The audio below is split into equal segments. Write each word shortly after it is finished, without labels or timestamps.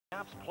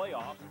Caps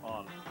playoffs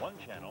on one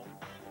channel,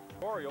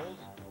 Orioles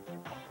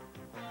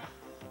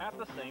at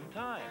the same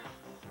time.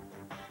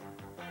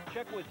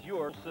 Check with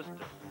your system,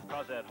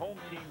 because at Home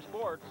Team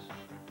Sports,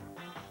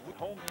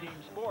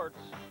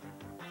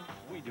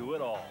 we do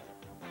it all.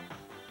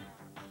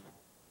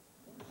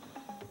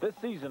 This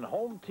season,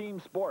 Home Team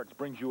Sports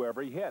brings you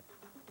every hit,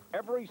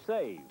 every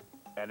save,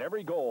 and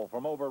every goal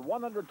from over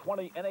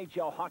 120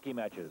 NHL hockey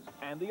matches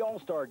and the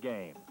All-Star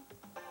Game.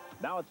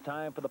 Now it's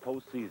time for the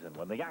postseason,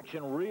 when the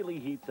action really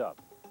heats up.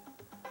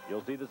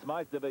 You'll see the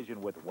Smythe division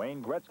with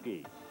Wayne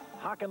Gretzky,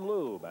 Hakan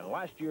Lube, and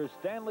last year's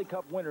Stanley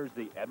Cup winners,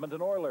 the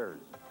Edmonton Oilers.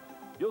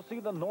 You'll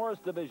see the Norris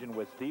division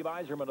with Steve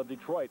Yzerman of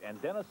Detroit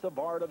and Dennis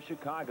Savard of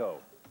Chicago.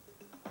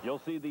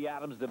 You'll see the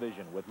Adams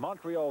division with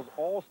Montreal's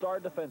all-star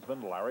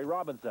defenseman Larry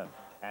Robinson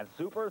and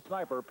super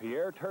sniper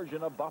Pierre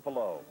Turgeon of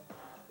Buffalo.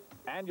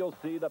 And you'll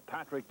see the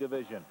Patrick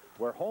division,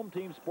 where Home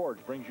Team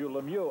Sports brings you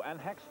Lemieux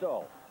and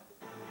Hextall.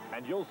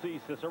 And you'll see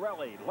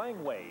Cicerelli,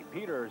 Langway,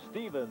 Peters,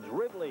 Stevens,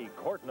 Ridley,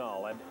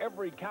 Courtnall, and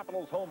every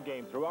Capitals home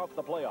game throughout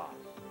the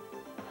playoffs.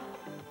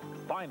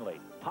 Finally,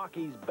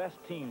 hockey's best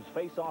teams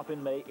face off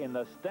in May in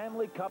the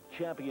Stanley Cup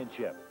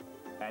Championship.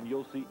 And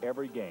you'll see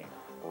every game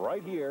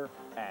right here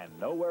and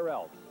nowhere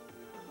else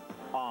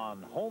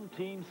on Home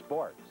Team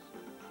Sports.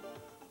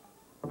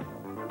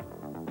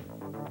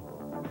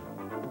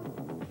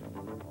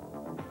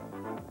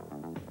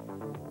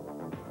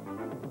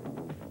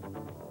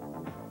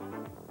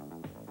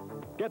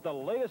 Get the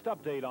latest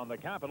update on the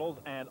Capitals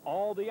and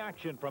all the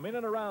action from in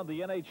and around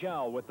the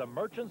NHL with the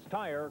Merchants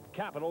Tire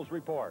Capitals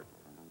Report.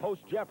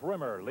 Host Jeff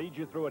Rimmer leads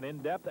you through an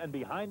in-depth and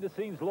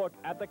behind-the-scenes look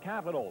at the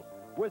Capitals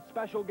with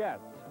special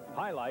guests,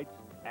 highlights,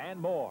 and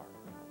more.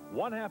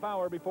 1/2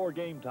 hour before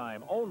game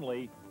time,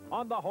 only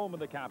on the home of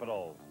the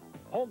Capitals,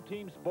 Home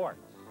Team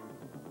Sports.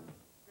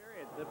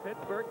 The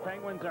Pittsburgh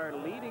Penguins are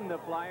leading the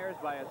Flyers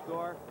by a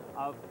score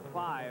of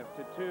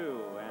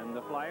 5-2. And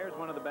the Flyers,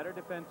 one of the better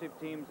defensive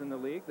teams in the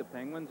league. The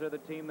Penguins are the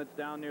team that's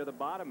down near the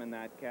bottom in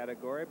that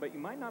category, but you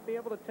might not be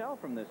able to tell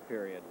from this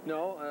period.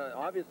 No,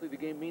 obviously the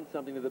game means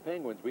something to the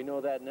Penguins. We know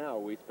that now.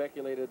 We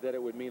speculated that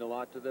it would mean a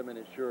lot to them, and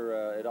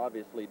it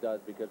obviously does,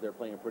 because they're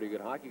playing a pretty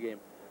good hockey game.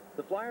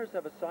 The Flyers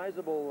have a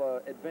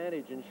sizable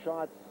advantage in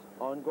shots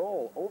on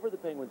goal over the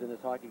Penguins in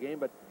this hockey game,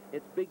 but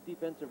it's big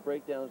defensive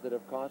breakdowns that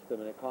have cost them,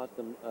 and it cost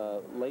them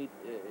late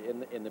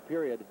in the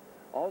period.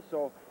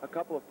 Also, a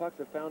couple of pucks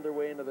have found their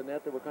way into the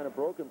net that were kind of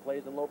broken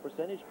plays and low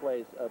percentage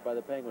plays by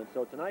the Penguins.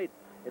 So tonight,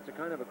 it's a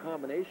kind of a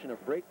combination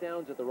of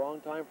breakdowns at the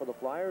wrong time for the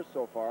Flyers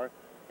so far,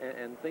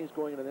 and things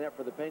going into the net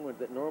for the Penguins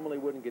that normally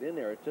wouldn't get in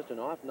there. It's just an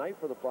off night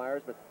for the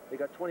Flyers, but they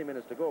got 20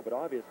 minutes to go, but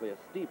obviously a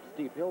steep,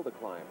 steep hill to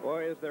climb.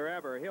 Boy, is there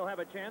ever. He'll have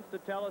a chance to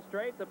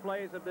illustrate the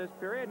plays of this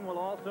period, and we'll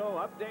also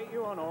update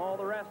you on all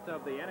the rest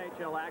of the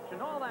NHL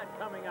action. All that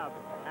coming up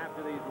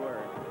after these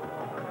words.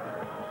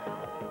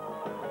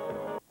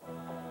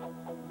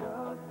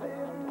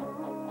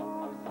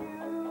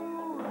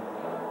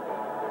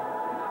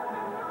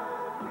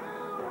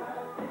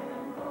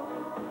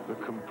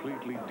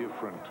 Completely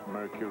different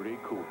Mercury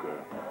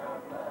Cougar.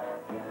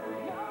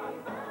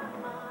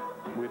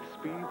 With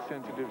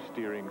speed-sensitive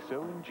steering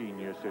so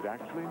ingenious it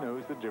actually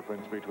knows the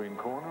difference between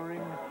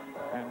cornering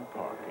and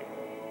parking.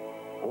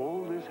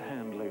 All this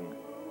handling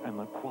and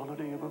the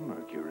quality of a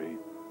Mercury.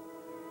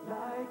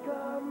 Like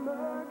a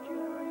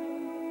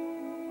Mercury.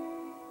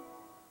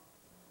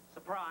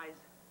 Surprise.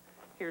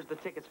 Here's the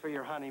tickets for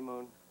your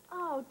honeymoon.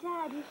 Oh,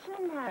 Dad, you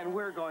shouldn't have. And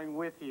we're going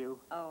with you.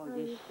 Oh,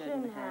 you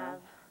shouldn't have.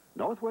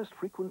 Northwest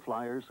frequent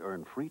flyers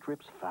earn free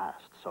trips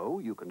fast, so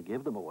you can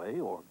give them away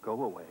or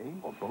go away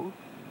or both.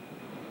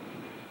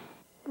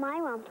 My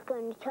mom's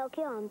going to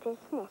Tokyo on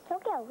business.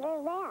 Tokyo,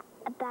 where's that?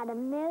 About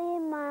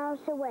 1,000,000 miles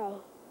away.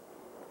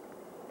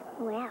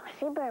 Wow,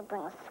 she better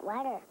bring a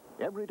sweater.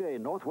 Every day,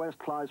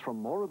 Northwest flies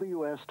from more of the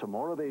U.S. to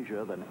more of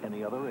Asia than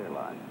any other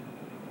airline.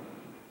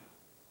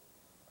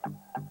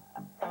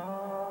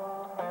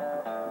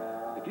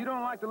 If you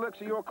don't like the looks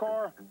of your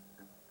car,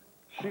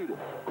 shoot it.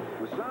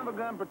 With Son of a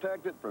Gun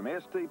protected from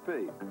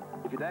STP.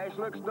 If your dash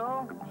looks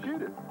dull,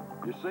 shoot it.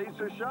 Your seats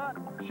are shot,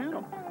 shoot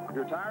them.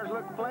 Your tires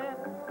look flat,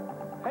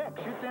 heck,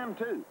 shoot them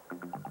too.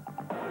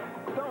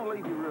 Don't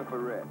leave your roof a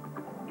wreck.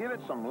 Give it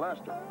some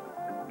luster.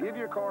 Give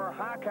your car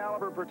high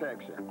caliber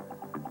protection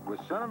with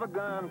Son of a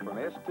Gun from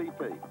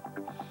STP.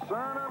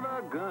 Son of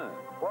a Gun,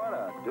 what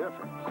a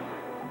difference.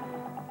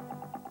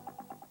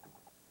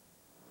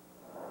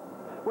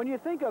 When you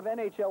think of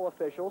NHL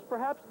officials,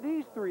 perhaps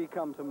these three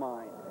come to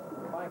mind.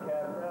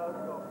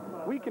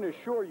 We can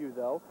assure you,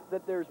 though,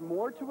 that there's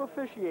more to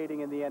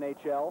officiating in the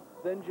NHL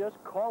than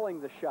just calling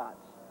the shots.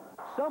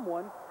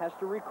 Someone has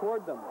to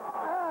record them.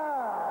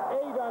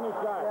 Eight on the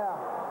shot. Yeah.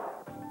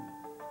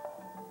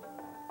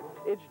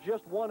 It's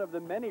just one of the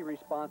many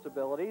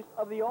responsibilities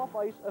of the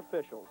off-ice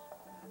officials.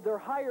 They're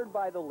hired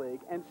by the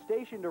league and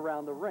stationed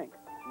around the rink,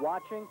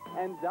 watching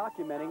and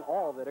documenting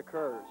all that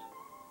occurs.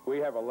 We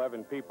have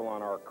 11 people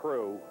on our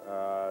crew.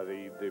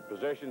 The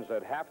positions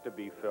that have to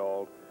be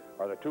filled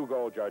are the 2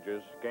 goal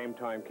judges, game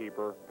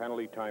timekeeper,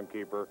 penalty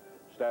timekeeper,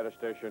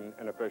 statistician,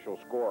 and official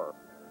scorer.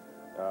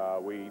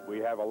 we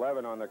have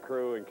 11 on the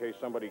crew. In case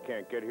somebody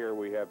can't get here,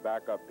 we have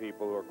backup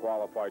people who are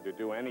qualified to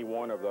do any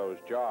one of those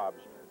jobs.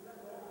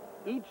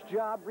 Each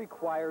job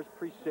requires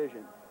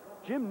precision.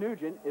 Jim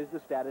Nugent is the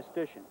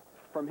statistician.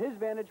 From his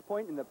vantage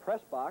point in the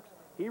press box,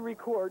 he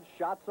records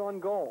shots on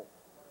goal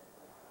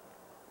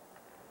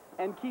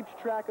and keeps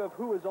track of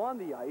who is on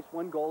the ice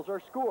when goals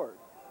are scored.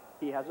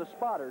 He has a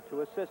spotter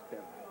to assist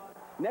him.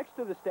 Next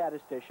to the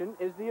statistician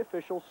is the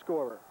official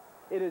scorer.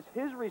 It is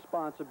his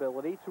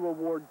responsibility to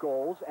award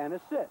goals and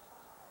assists.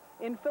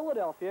 In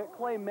Philadelphia,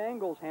 Clay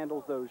Mangles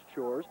handles those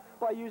chores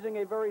by using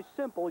a very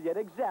simple yet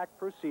exact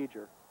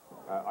procedure.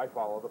 I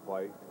follow the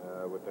play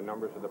with the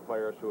numbers of the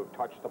players who have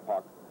touched the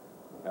puck.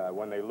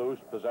 When they lose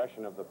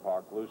possession of the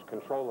puck, lose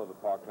control of the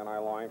puck, then I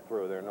line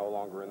through. They're no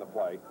longer in the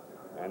play.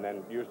 And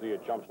then usually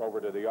it jumps over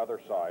to the other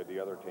side, the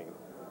other team.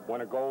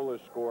 When a goal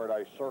is scored,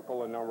 I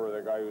circle the number of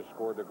the guy who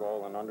scored the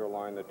goal and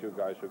underline the two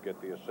guys who get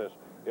the assist,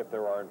 if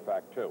there are, in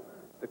fact, two.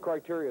 The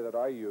criteria that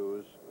I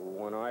use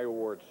when I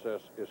award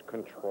assists is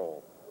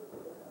control.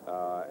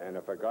 And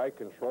if a guy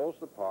controls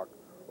the puck,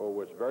 or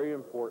was very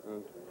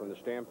important from the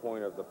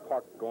standpoint of the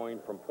puck going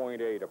from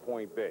point A to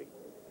point B,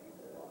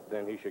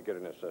 then he should get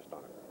an assist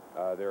on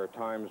it. There are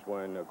times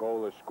when a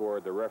goal is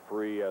scored, the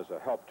referee, as a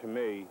help to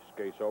me,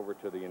 skates over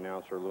to the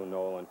announcer, Lou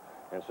Nolan,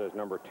 and says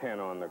number 10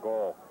 on the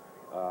goal.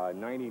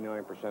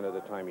 99% of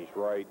the time he's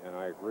right, and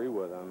I agree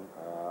with him.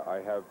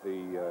 I have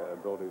the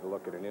ability to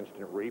look at an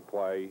instant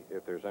replay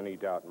if there's any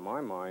doubt in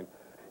my mind.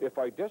 If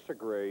I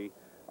disagree,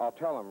 I'll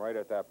tell him right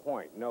at that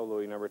point, no,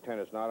 Louis, number 10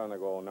 is not on the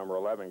goal, number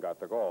 11 got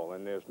the goal,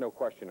 and there's no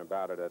question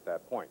about it at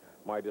that point.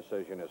 My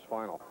decision is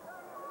final.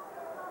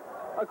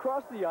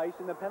 Across the ice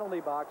in the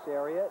penalty box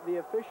area, the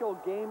official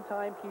game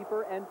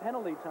timekeeper and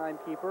penalty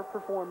timekeeper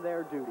perform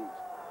their duties.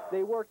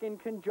 They work in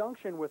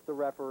conjunction with the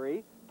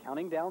referee,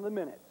 counting down the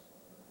minutes.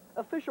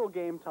 Official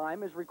game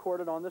time is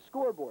recorded on the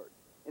scoreboard.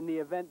 In the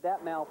event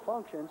that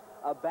malfunctions,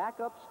 a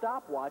backup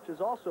stopwatch is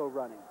also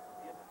running.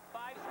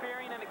 5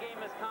 spearing and a game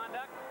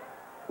misconduct.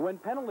 When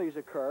penalties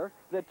occur,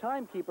 the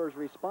timekeeper's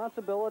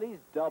responsibilities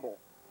double.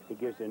 He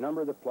gives the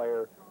number of the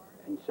player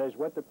and says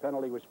what the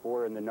penalty was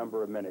for and the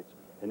number of minutes.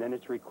 And then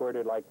it's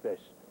recorded like this.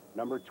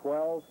 Number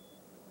 12,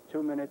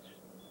 2 minutes,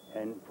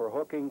 and for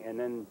hooking, and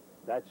then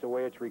that's the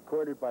way it's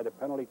recorded by the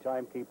penalty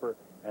timekeeper,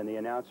 and the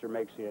announcer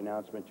makes the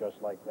announcement just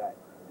like that.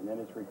 And then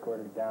it's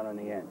recorded down on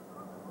the end.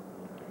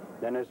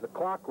 Then as the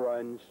clock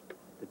runs,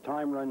 the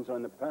time runs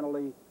on the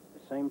penalty.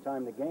 At the same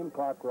time the game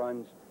clock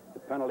runs, the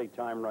penalty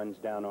time runs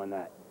down on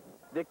that.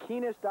 The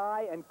keenest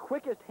eye and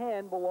quickest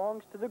hand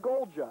belongs to the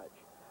goal judge.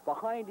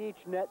 Behind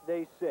each net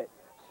they sit,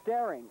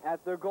 staring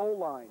at their goal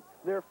line,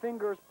 their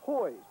fingers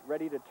poised,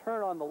 ready to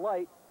turn on the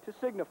light to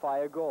signify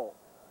a goal.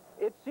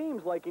 It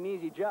seems like an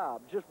easy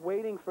job, just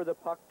waiting for the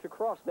puck to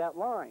cross that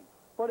line,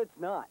 but it's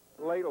not.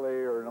 Lately,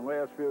 or in the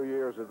last few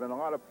years, there's been a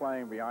lot of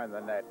playing behind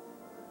the net,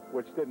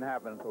 which didn't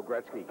happen until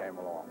Gretzky came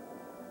along.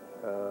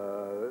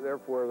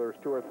 Therefore, there's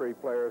 2 or 3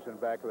 players in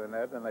back of the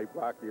net, and they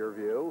block your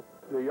view.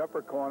 The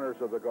upper corners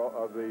of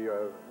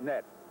the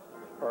net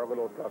are a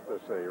little tough to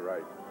see,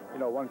 right? You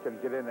know, one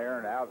can get in there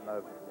and out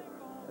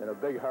in a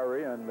big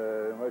hurry, and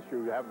unless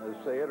you happen to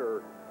see it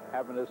or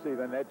happen to see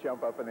the net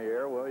jump up in the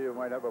air, well, you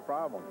might have a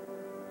problem.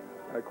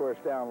 And, of course,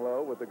 down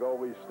low with the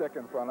goalie stick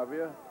in front of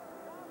you,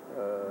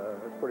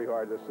 it's pretty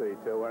hard to see,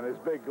 too, and his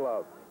big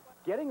glove.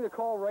 Getting the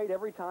call right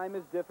every time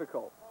is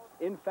difficult.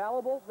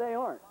 Infallible, they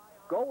aren't.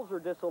 Goals are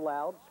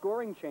disallowed,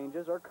 scoring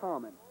changes are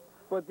common.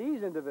 But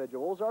these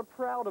individuals are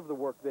proud of the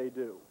work they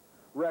do.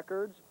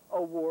 Records,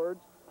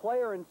 awards,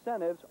 player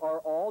incentives are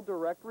all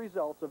direct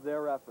results of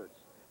their efforts.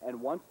 And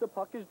once the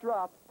puck is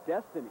dropped,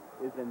 destiny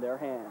is in their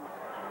hands.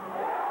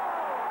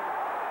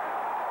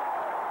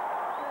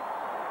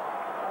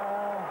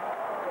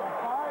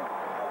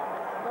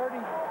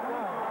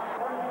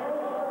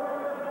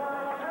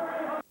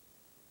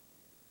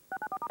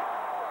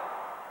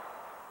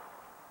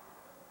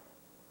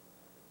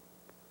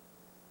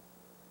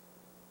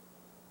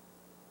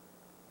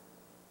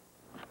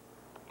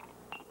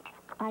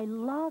 I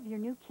love your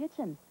new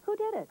kitchen. Who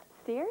did it?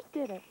 Sears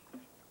did it.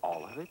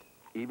 All of it?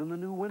 Even the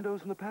new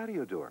windows in the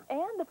patio door.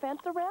 And the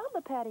fence around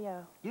the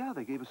patio. Yeah,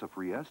 they gave us a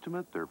free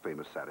estimate, their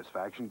famous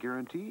satisfaction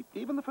guarantee,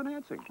 even the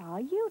financing. Ah,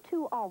 you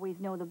two always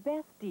know the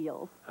best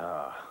deals.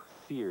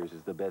 Sears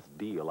is the best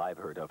deal I've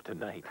heard of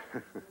tonight.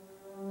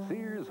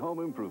 Sears Home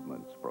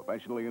Improvements,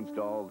 professionally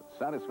installed,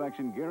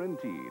 satisfaction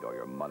guaranteed, or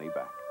your money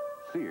back.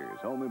 Sears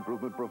Home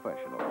Improvement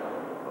Professional,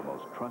 the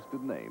most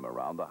trusted name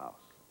around the house.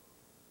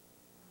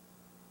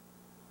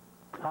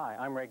 Hi,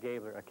 I'm Ray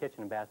Gabler, a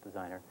kitchen and bath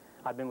designer.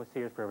 I've been with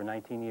Sears for over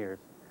 19 years.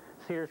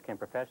 Sears can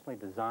professionally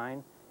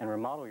design and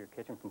remodel your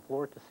kitchen from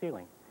floor to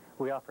ceiling.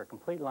 We offer a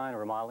complete line of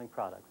remodeling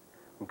products,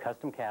 from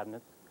custom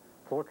cabinets,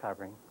 floor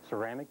covering,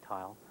 ceramic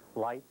tile,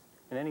 lights,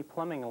 and any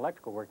plumbing and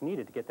electrical work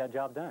needed to get that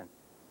job done.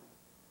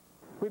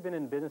 We've been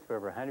in business for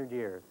over 100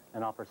 years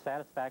and offer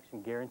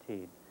satisfaction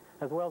guaranteed,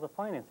 as well as a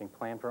financing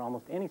plan for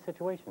almost any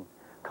situation.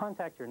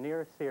 Contact your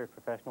nearest Sears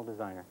professional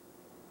designer.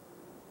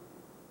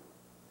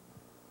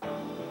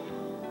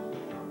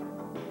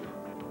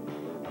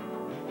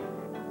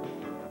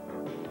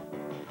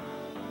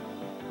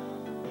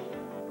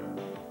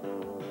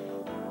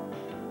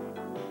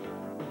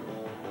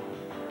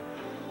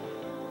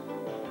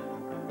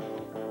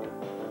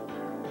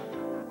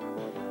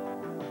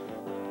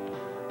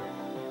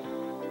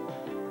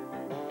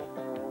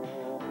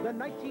 the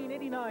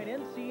 1989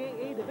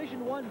 NCAA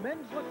Division I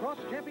Men's Lacrosse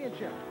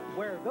Championship,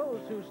 where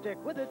those who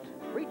stick with it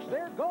reach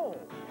their goal.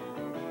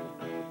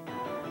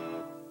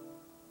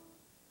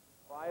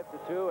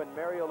 5-2, and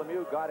Mario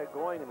Lemieux got it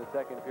going in the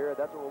second period.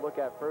 That's what we'll look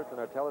at first in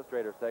our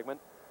Telestrator segment.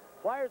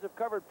 Flyers have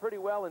covered pretty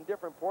well in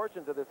different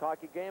portions of this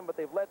hockey game, but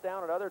they've let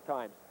down at other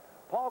times.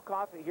 Paul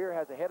Coffey here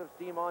has a head of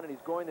steam on, and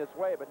he's going this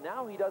way, but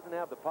now he doesn't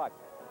have the puck.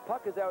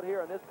 Puck is out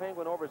here, and this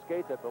Penguin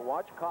overskates it, but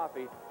watch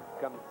Coffey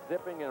come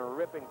zipping and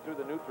ripping through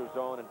the neutral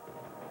zone. And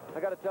I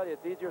got to tell you,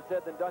 it's easier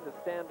said than done to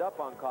stand up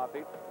on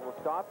Coffey. We'll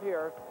stop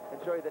here and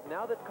show you that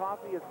now that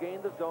Coffey has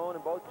gained the zone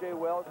and both Jay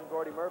Wells and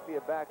Gordy Murphy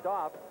have backed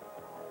off,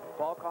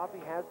 Paul Coffey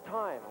has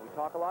time. We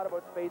talk a lot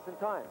about space and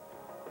time.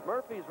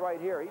 Murphy's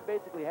right here. He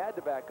basically had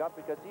to back up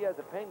because he has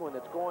a Penguin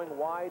that's going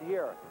wide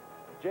here.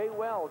 Jay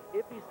Wells,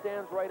 if he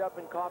stands right up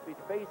in Coffey's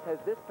face, has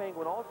this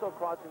Penguin also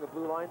crossing the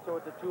blue line, so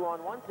it's a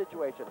 2-on-1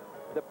 situation.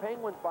 The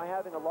Penguins, by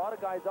having a lot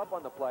of guys up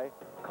on the play,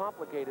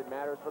 complicated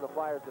matters for the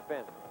Flyers'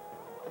 defense.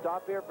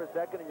 Stop here for a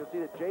second, and you'll see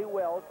that Jay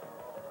Wells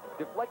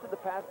deflected the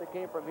pass that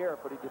came from here,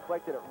 but he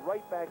deflected it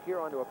right back here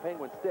onto a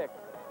Penguin stick.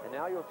 And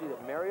now you'll see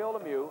that Mario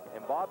Lemieux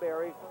and Bob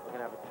Airy are going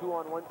to have a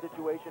 2-on-1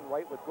 situation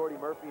right with Gordy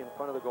Murphy in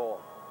front of the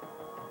goal.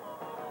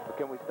 But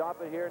can we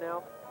stop it here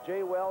now?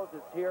 Jay Wells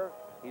is here.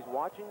 He's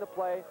watching the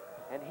play,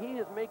 and he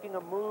is making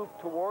a move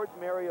towards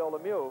Mario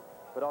Lemieux,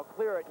 but I'll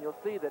clear it, and you'll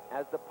see that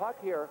as the puck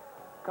here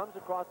comes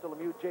across to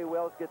Lemieux, Jay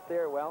Wells gets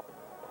there, well,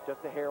 just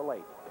a hair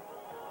late.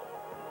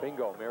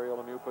 Bingo, Mario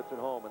Lemieux puts it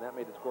home, and that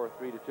made the score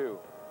 3-2.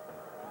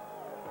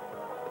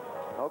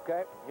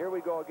 Okay, here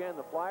we go again.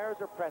 The Flyers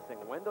are pressing.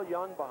 Wendell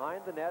Young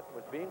behind the net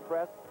was being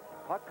pressed.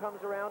 Puck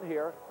comes around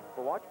here,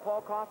 but watch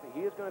Paul Coffey.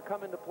 He is going to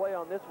come into play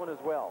on this one as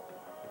well.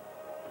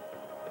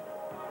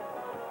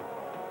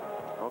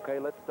 Okay,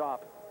 let's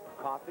stop.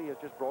 Coffey has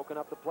just broken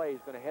up the play.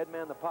 He's going to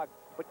headman the puck,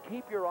 but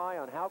keep your eye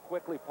on how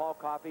quickly Paul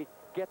Coffey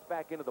gets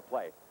back into the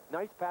play.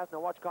 Nice pass. Now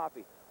watch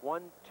Coffey.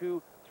 1,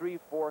 2, 3,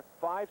 4,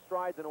 5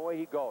 strides, and away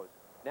he goes.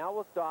 Now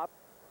we'll stop,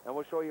 and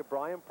we'll show you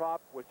Brian Propp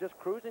was just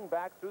cruising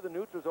back through the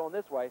neutral zone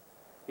this way.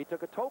 He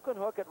took a token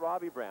hook at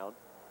Robbie Brown.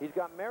 He's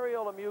got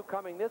Mario Lemieux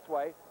coming this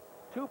way.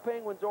 2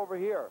 Penguins over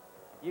here.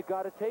 You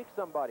got to take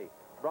somebody.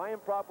 Brian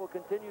Propp will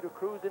continue to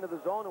cruise into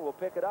the zone and will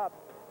pick it up,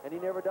 and he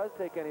never does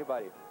take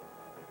anybody.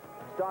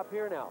 Stop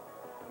here now.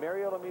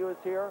 Mario Lemieux is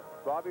here.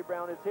 Robbie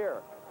Brown is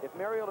here. If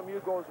Mario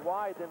Lemieux goes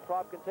wide, then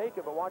Propp can take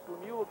it, but watch,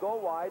 Lemieux will go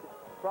wide.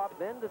 Propp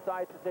then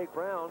decides to take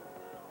Brown.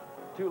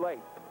 Too late.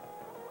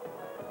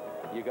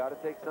 You got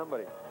to take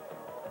somebody.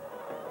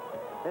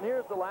 And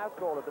here's the last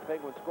goal that the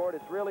Penguins scored.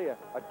 It's really a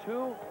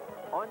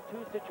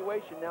 2-on-2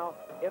 situation. Now,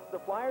 if the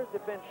Flyers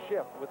defense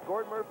shift with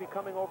Gord Murphy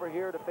coming over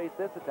here to face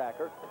this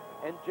attacker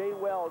and Jay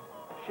Wells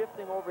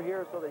shifting over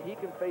here so that he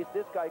can face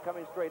this guy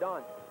coming straight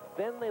on,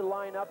 then they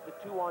line up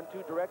the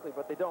 2-on-2 directly,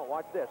 but they don't.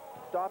 Watch this.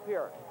 Stop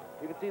here.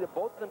 You can see that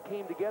both of them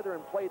came together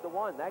and played the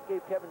one. That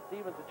gave Kevin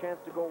Stevens a chance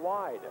to go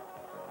wide.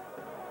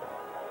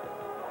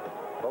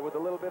 But with a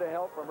little bit of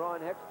help from Ron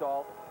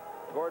Hextall,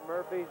 Gord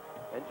Murphy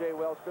and Jay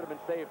Wells could have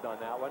been saved on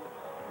that one.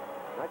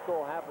 That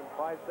goal happened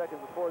 5 seconds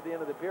before the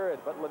end of the period.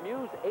 But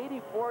Lemieux's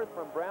 84th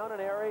from Brown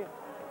and Airy.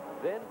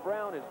 Then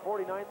Brown is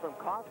 49th from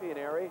Coffey and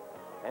Airy.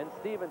 And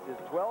Stevens is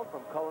 12th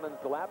from Cullen and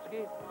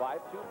Zalapski. 5-2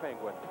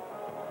 Penguins.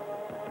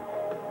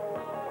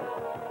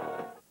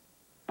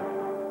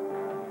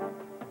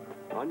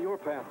 On your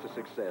path to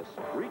success,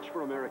 reach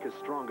for America's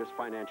strongest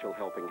financial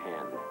helping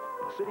hand,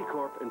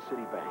 Citicorp and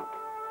Citibank.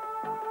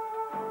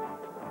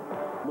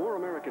 More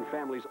American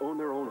families own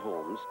their own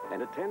homes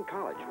and attend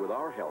college with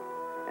our help,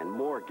 and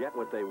more get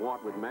what they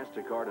want with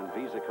MasterCard and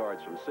Visa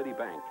cards from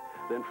Citibank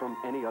than from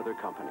any other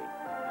company.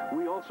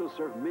 We also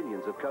serve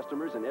millions of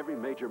customers in every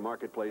major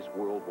marketplace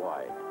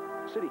worldwide.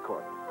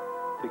 Citicorp,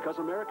 because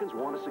Americans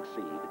want to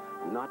succeed,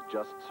 not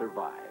just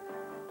survive.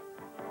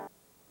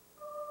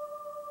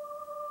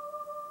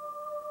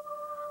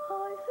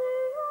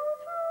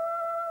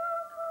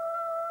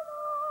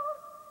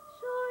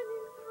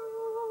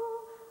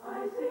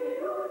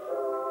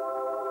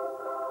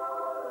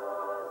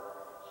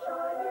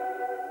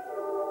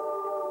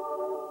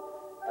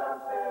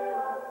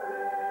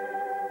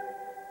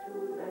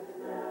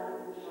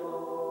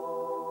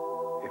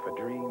 If a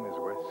dream is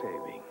worth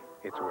saving,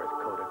 it's worth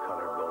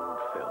Kodacolor Gold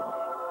Fill.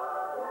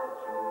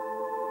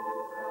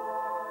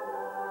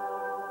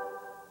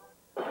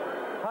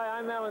 Hi,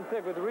 I'm Alan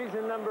Thicke with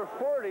reason number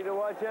 40 to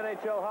watch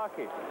NHL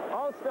hockey.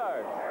 All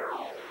Stars.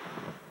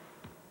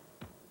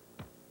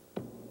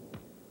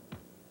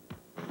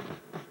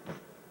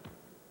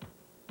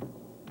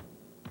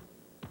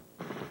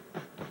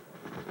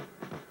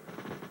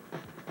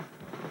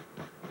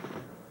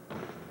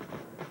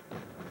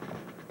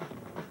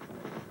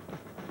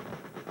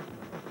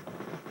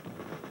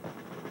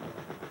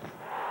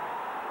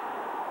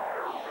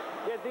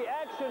 Get the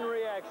action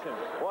reaction.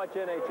 Watch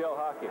NHL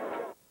hockey.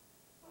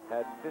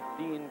 Had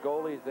 15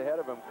 goalies ahead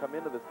of him come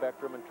into the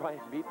Spectrum and try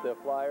and beat the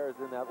Flyers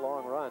in that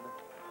long run.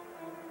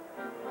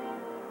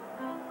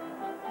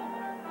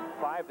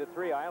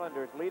 5-3,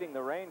 Islanders leading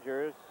the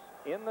Rangers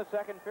in the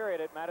second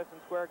period at Madison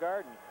Square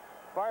Garden.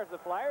 far as the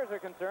Flyers are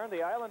concerned,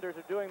 the Islanders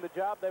are doing the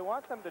job they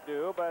want them to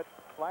do, but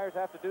Flyers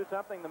have to do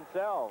something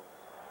themselves.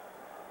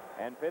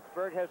 And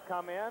Pittsburgh has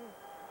come in,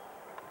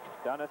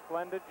 done a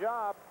splendid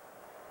job.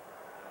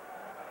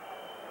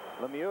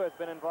 Lemieux has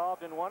been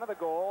involved in one of the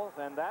goals,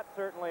 and that's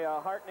certainly a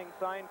heartening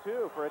sign,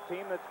 too, for a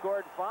team that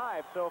scored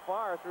 5 so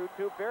far through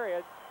 2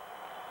 periods,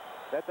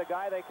 that the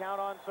guy they count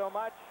on so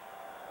much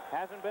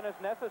hasn't been as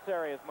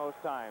necessary as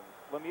most times.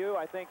 Lemieux,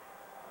 I think,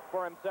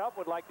 for himself,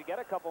 would like to get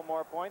a couple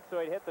more points so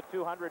he'd hit the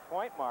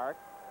 200-point mark.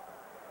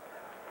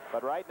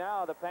 But right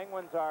now, the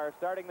Penguins are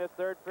starting this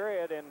third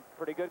period in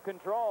pretty good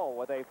control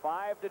with a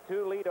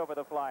 5-2 lead over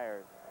the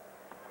Flyers.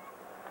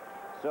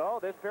 So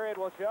this period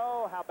will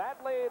show how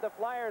badly the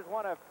Flyers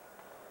want to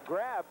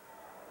grab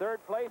third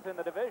place in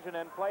the division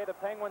and play the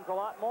Penguins a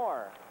lot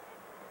more.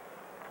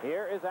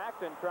 Here is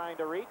Acton trying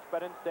to reach,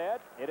 but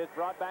instead it is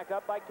brought back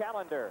up by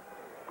Callender.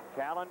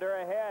 Callender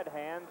ahead,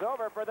 hands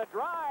over for the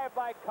drive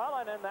by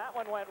Cullen, and that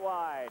one went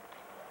wide.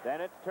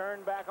 Then it's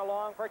turned back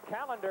along for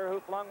Callender,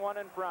 who flung one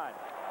in front.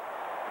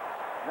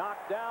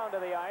 Knocked down to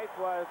the ice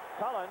was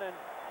Cullen, and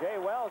Jay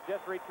Wells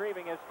just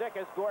retrieving his stick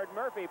as Gord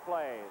Murphy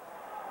plays.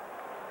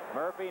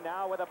 Murphy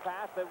now with a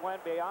pass that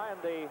went beyond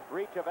the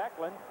reach of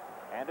Eklund,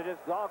 and it is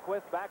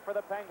Dahlquist back for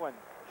the Penguins.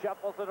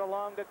 Shuffles it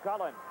along to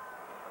Cullen.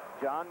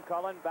 John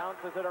Cullen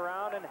bounces it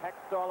around, and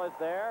Hextall is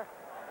there.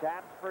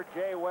 Taps for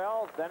Jay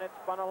Wells, then it's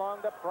spun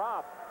along to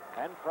Propp,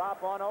 and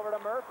Propp on over to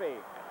Murphy.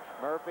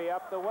 Murphy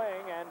up the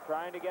wing, and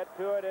trying to get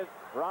to it is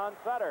Ron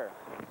Sutter.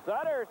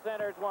 Sutter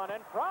centers one,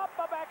 and Propp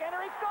a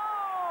backhander, he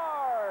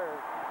scores!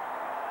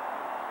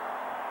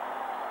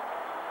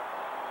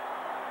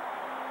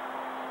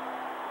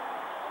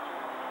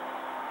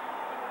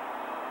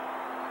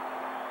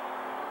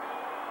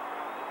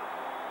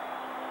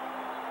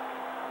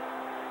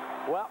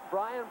 Well,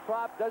 Brian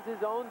Propp does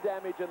his own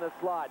damage in the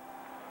slot.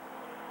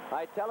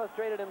 I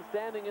telestrated him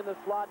standing in the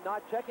slot,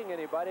 not checking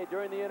anybody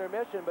during the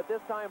intermission, but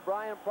this time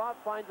Brian Propp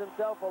finds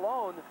himself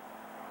alone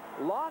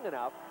long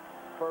enough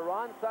for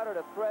Ron Sutter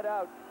to thread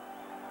out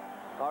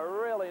a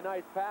really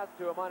nice pass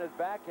to him on his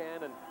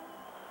backhand, and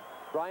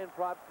Brian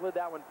Propp slid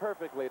that one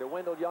perfectly to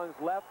Wendell Young's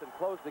left and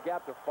closed the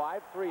gap to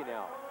 5-3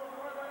 now.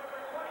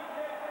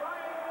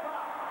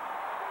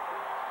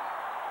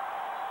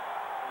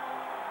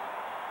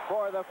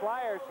 For the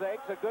Flyers'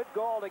 sakes, a good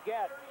goal to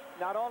get,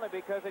 not only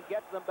because it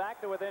gets them back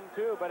to within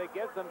 2, but it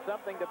gives them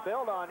something to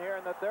build on here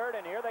in the third,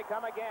 and here they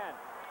come again.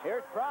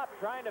 Here's Propp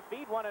trying to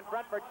feed one in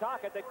front for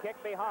Tocchet that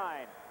kicked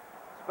behind.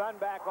 Spun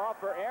back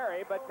off for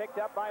Airy, but picked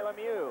up by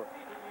Lemieux.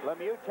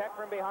 Lemieux checked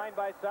from behind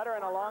by Sutter,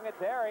 and along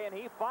it's Airy, and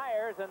he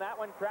fires, and that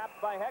one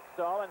trapped by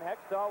Hextall, and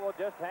Hextall will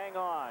just hang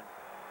on.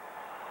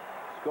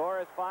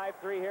 Score is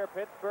 5-3 here,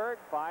 Pittsburgh.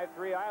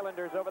 5-3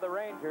 Islanders over the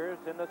Rangers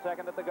in the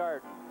second at the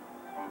Garden.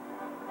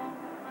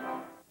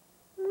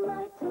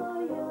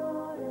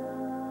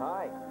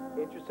 Hi,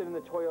 interested in the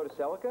Toyota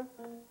Celica?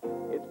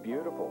 It's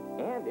beautiful,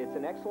 and it's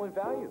an excellent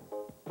value.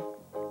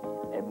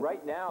 And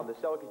right now, the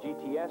Celica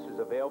GTS is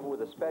available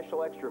with a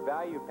special extra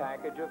value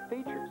package of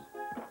features,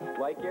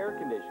 like air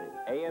conditioning,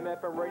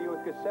 AM/FM radio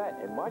with cassette,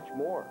 and much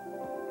more.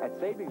 At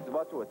savings of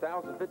up to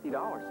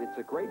 $1,050, it's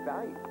a great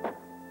value.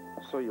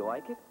 So you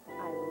like it?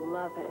 I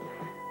love it.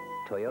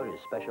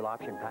 Toyota's special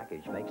option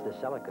package makes the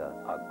Celica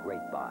a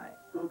great buy.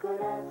 Who could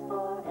ask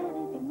for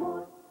anything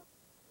more?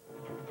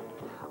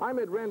 I'm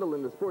Ed Randall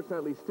in the Sports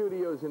Nightly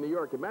studios in New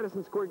York. At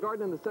Madison Square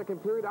Garden in the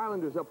second period,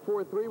 Islanders up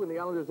 4-3 when the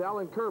Islanders'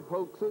 Alan Kerr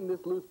pokes in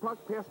this loose puck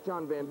past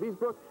John Van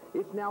Beesbrook.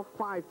 It's now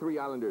 5-3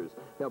 Islanders.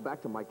 Now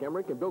back to Mike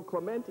Emmerich and Bill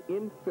Clement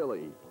in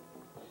Philly.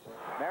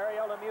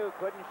 Mario Lemieux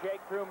couldn't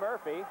shake through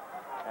Murphy,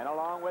 and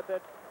along with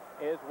it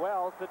is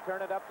Wells to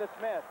turn it up to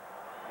Smith.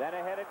 Then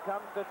ahead it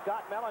comes to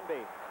Scott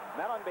Mellanby.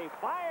 Mellanby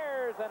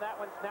fires, and that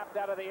one snapped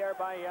out of the air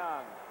by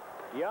Young.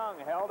 Young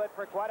held it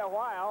for quite a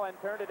while and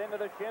turned it into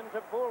the shins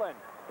of Poulin.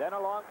 Then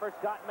along for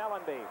Scott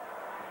Mellanby.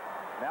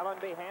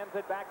 Mellanby hands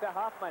it back to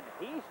Hoffman.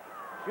 He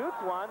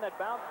shoots one that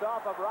bounced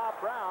off of Rob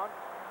Brown,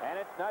 and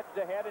it's nudged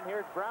ahead, and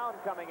here's Brown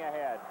coming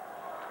ahead.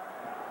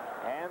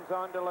 Hands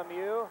on to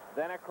Lemieux,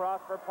 then across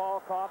for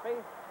Paul Coffey.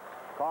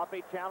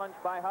 Coffey challenged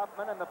by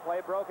Huffman, and the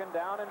play broken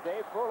down, and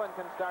Dave Poulin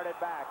can start it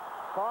back.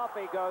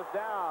 Coffey goes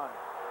down,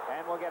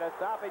 and we'll get a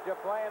stoppage of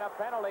play and a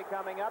penalty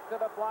coming up to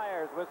the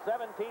Flyers with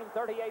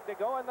 17:38 to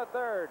go in the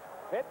third.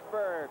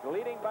 Pittsburgh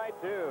leading by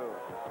 2.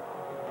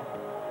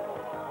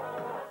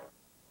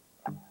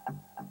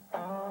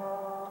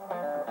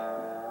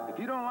 If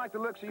you don't like the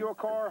looks of your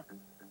car,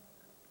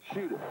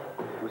 shoot it.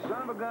 With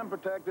Son of a Gun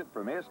Protected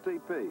from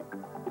STP.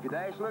 If your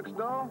dash looks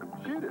dull,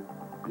 shoot it.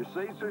 Your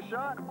seats are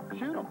shot,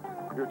 shoot them.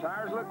 Your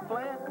tires look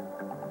flat,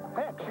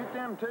 heck, shoot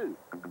them too.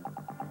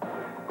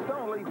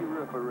 Don't leave your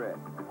roof a wreck.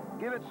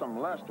 Give it some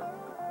luster.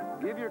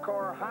 Give your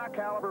car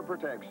high-caliber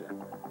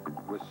protection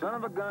with Son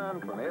of a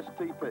Gun from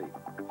STP.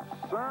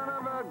 Son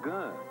of a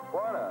gun.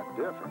 What a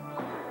difference.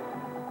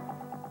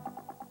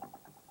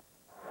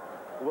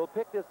 We'll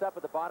pick this up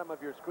at the bottom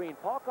of your screen.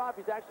 Paul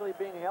Coffey's actually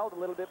being held a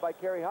little bit by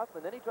Kerry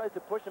Huffman. Then he tries to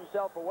push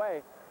himself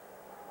away,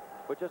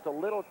 but just a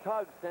little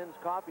tug sends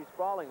Coffey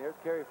sprawling. There's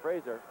Kerry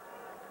Fraser.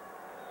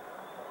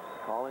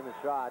 calling the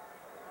shot.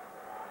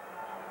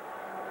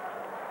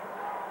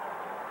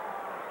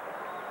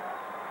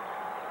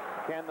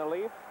 Can the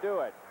Leafs do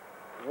it?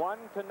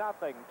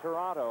 1-0,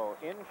 Toronto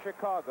in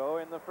Chicago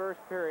in the first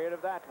period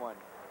of that one.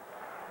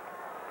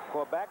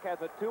 Quebec has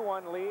a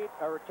 2-1 lead,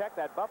 or check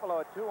that,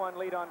 Buffalo a 2-1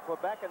 lead on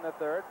Quebec in the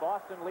third.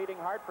 Boston leading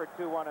Hartford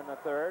 2-1 in the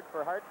third.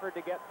 For Hartford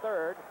to get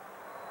third,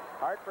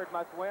 Hartford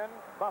must win,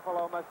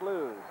 Buffalo must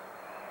lose.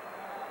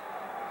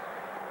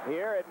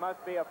 Here it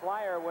must be a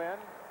Flyer win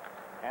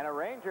and a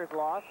Rangers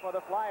loss for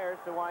the Flyers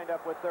to wind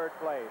up with third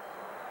place.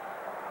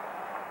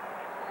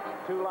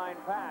 Two-line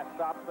pass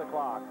stops the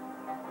clock.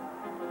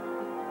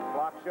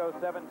 Clock shows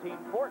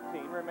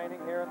 17:14 remaining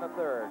here in the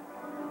third.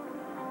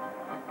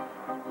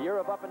 A year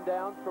of up and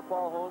downs for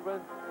Paul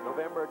Holmgren.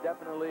 November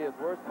definitely his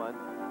worst month.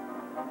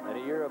 And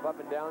a year of up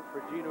and downs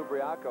for Gene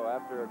Ubriaco.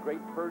 After a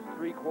great first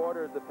three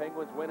quarters, the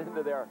Penguins went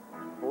into their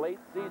late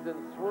season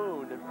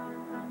swoon.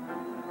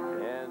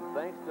 And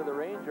thanks to the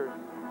Rangers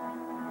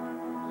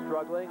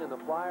struggling and the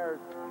Flyers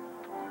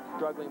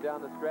struggling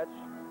down the stretch,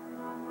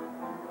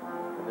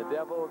 and the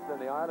Devils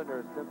and the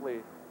Islanders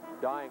simply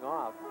dying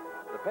off,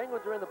 the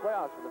Penguins are in the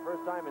playoffs for the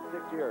first time in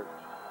 6 years.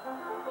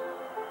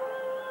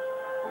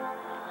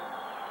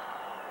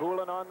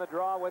 Poulin on the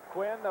draw with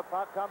Quinn. The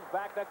puck comes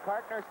back to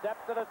Kartner,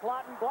 steps to the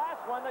slot and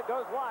blasts one that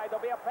goes wide.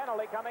 There'll be a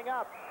penalty coming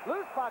up.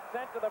 Loose puck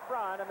sent to the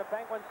front, and the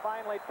Penguins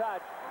finally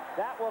touch.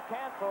 That will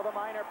cancel the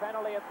minor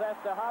penalty assessed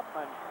to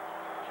Huffman.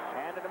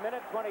 And in a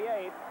minute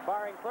 28,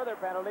 barring further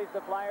penalties,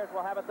 the Flyers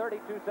will have a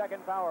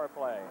 32-second power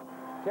play.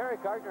 Terry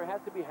Kartner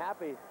has to be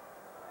happy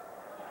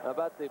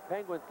about the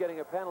Penguins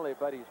getting a penalty,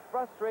 but he's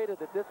frustrated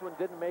that this one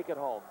didn't make it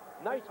home.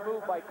 Nice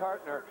move by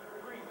Kartner.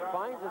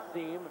 Finds a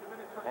seam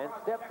and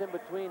steps in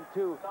between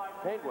two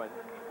Penguins.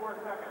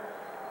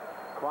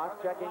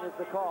 Cross-checking is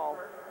the call.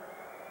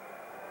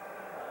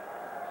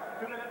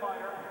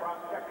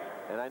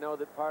 And I know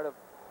that part of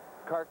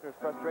Kartner's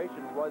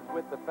frustration was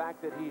with the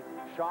fact that he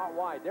shot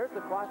wide. There's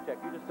the cross-check.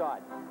 You just saw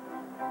it.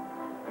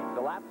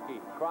 Zalapsky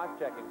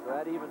cross-checking, so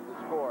that evens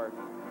the score.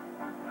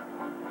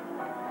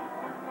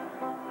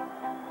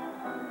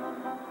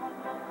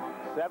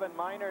 Seven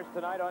minors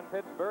tonight on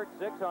Pittsburgh,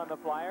 6 on the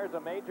Flyers, a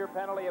major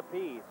penalty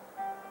apiece.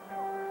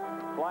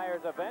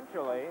 Flyers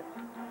eventually,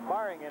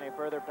 barring any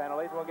further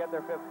penalties, will get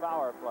their 5th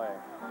power play.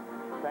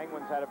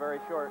 Penguins had a very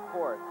short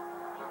 4th.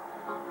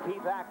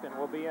 Keith Acton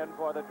will be in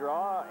for the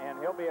draw, and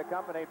he'll be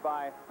accompanied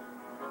by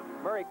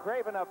Murray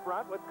Craven up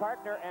front with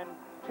Kartner and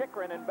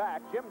Chychrun in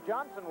back. Jim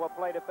Johnson will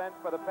play defense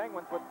for the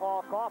Penguins with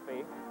Paul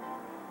Coffey.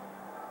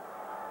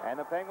 And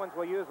the Penguins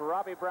will use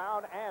Robbie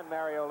Brown and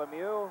Mario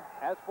Lemieux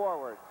as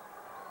forwards.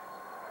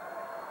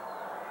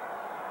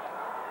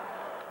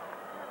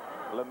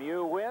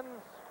 Lemieux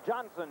wins,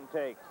 Johnson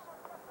takes.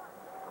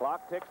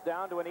 Clock ticks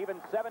down to an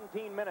even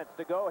 17 minutes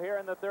to go here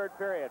in the third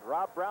period.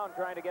 Rob Brown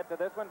trying to get to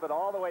this one, but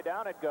all the way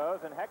down it goes,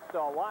 and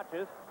Hextall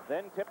watches,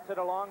 then tips it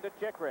along to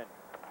Chychrun.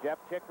 Jeff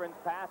Chychrun's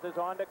pass is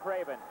on to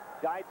Craven.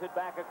 Guides it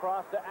back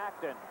across to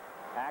Acton.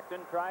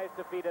 Acton tries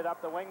to feed it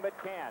up the wing, but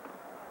can't.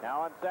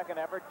 Now on second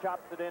effort,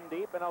 chops it in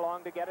deep, and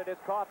along to get it is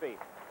Coffey.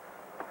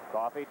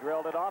 Coffey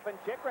drilled it off, and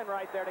Chychrun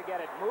right there to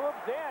get it.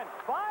 Moves in,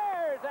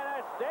 fires, and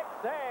a stick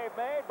save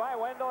made by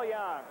Wendell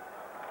Young.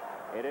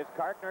 It is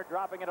Kartner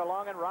dropping it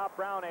along, and Rob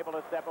Brown able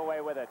to step away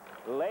with it.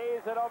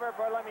 Lays it over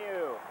for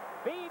Lemieux.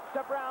 Feeds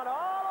to Brown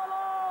all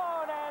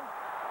alone, and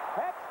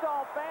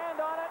Hextall fanned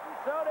on it, and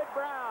so did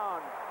Brown.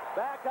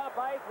 Back up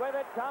ice with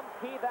it comes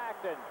Keith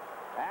Acton.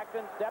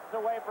 Acton steps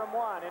away from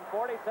one. In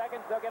 40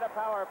 seconds, they'll get a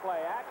power play.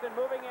 Acton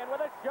moving in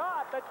with a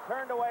shot that's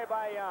turned away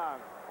by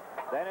Young.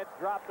 Then it's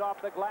dropped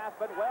off the glass,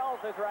 but Wells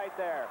is right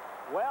there.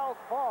 Wells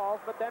falls,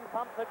 but then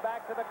pumps it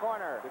back to the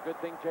corner. The good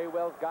thing Jay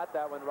Wells got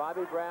that one.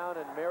 Robbie Brown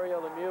and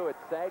Mario Lemieux, it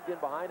sagged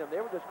in behind them. They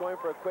were just going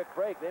for a quick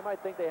break. They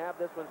might think they have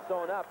this one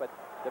sewn up, but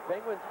the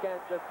Penguins can't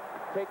just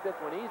take this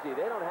one easy.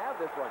 They don't have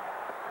this one.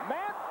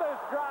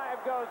 Mantha's drive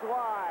goes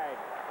wide.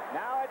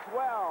 Now it's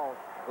Wells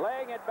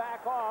laying it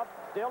back off,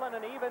 still in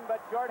an even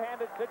but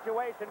shorthanded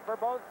situation for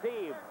both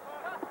teams.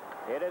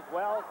 It is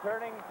Wells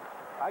turning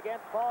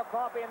against Paul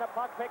Coffey, and the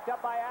puck picked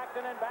up by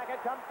Acton, and back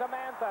it comes to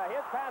Mantha.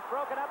 His pass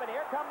broken up, and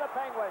here come the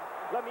Penguins.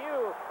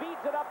 Lemieux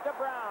feeds it up to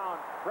Brown.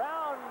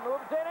 Brown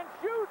moves in and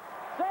shoots.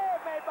 Save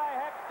made by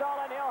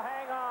Hextall, and he'll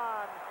hang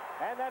on.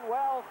 And then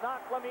Wells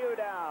knocks Lemieux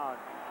down.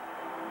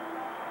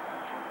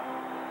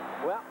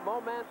 Well,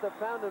 Mo Mantha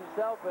found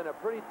himself in a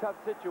pretty tough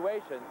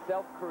situation,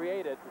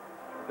 self-created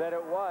that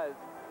it was,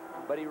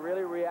 but he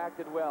really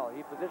reacted well.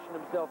 He positioned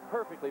himself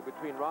perfectly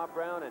between Rob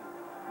Brown and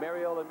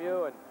Mario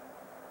Lemieux, and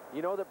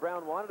you know that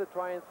Brown wanted to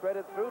try and thread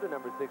it through to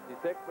number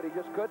 66, but he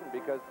just couldn't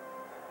because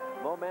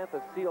Mo Mantha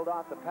sealed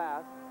off the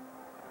pass.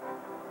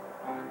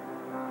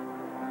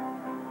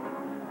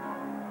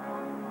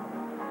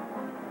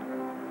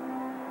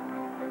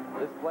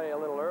 This play a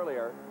little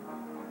earlier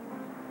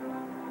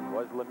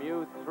was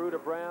Lemieux through to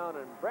Brown,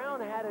 and Brown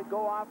had it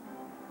go off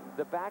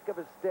the back of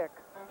his stick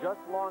just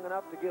long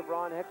enough to give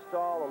Ron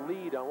Hextall a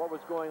lead on what was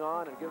going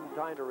on and give him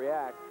time to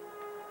react.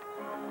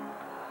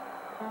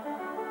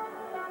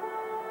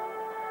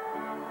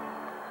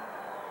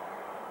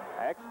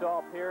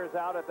 Hextall peers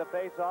out at the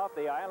face-off.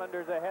 The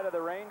Islanders ahead of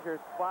the Rangers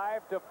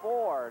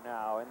 5-4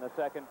 now in the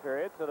second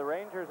period, so the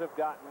Rangers have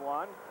gotten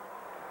one.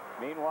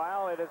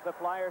 Meanwhile, it is the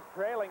Flyers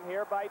trailing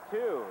here by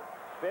 2.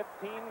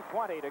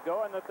 15:20 to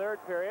go in the third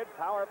period.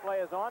 Power play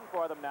is on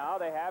for them now.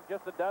 They have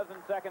just a dozen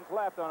seconds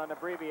left on an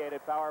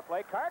abbreviated power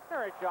play.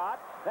 Kartner a shot.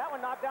 That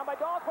one knocked down by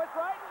Dahlquist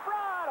right in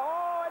front.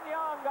 Oh, and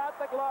Young got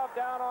the glove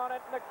down on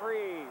it in the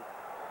crease.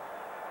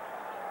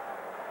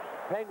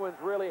 Penguins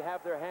really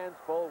have their hands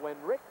full when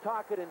Rick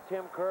Tocchet and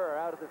Tim Kerr are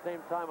out at the same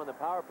time on the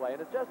power play.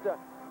 And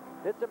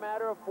it's a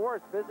matter of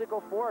force,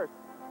 physical force.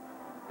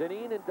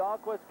 Dineen and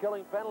Dahlquist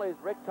killing penalties.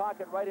 Rick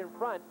Tocchet right in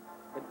front.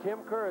 And Tim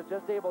Kerr is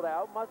just able to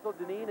outmuscle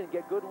Dineen and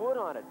get good wood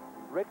on it.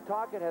 Rick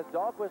Tocchet has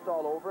Dahlquist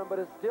all over him, but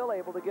is still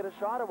able to get a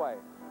shot away.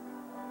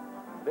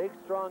 Big,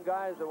 strong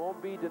guys that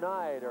won't be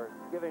denied are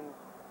giving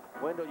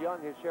Wendell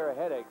Young his share of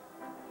headaches.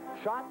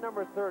 Shot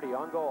number 30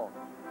 on goal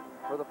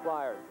for the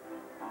Flyers.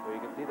 So you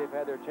can see they've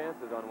had their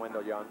chances on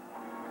Wendell Young.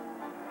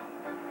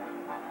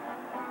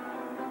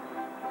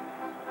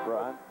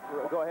 Ron,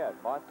 go ahead.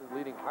 Boston's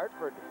leading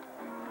Hartford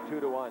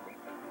 2-1.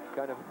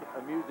 Kind of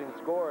amusing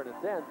score in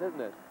a sense, isn't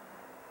it?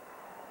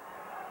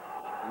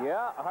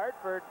 Yeah,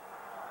 Hartford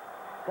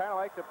kind of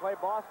like to play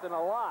Boston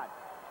a lot.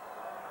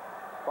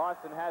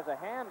 Boston has a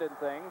hand in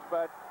things,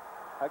 but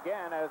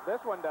again, as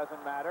this one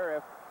doesn't matter,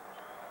 if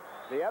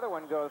the other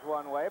one goes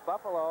one way,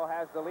 Buffalo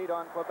has the lead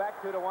on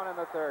Quebec 2-1 in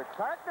the third.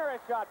 Kartner a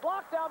shot,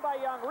 blocked down by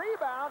Young,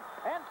 rebound,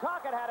 and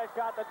Tocchet had a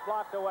shot that's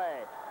blocked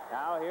away.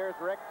 Now here's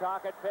Rick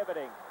Tocchet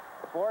pivoting,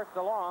 forced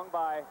along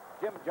by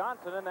Jim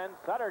Johnson, and then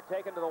Sutter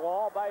taken to the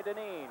wall by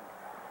Dineen.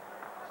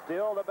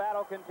 Still the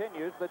battle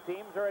continues. The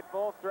teams are at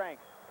full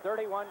strength.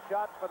 31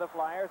 shots for the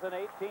Flyers and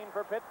 18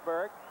 for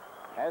Pittsburgh.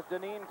 As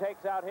Dineen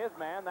takes out his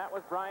man, that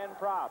was Brian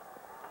Propp.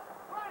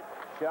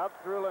 Shoved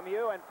through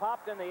Lemieux and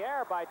popped in the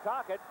air by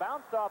Tocchet,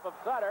 bounced off of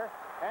Sutter,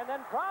 and then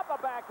Propp a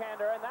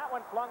backhander, and that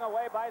one flung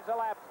away by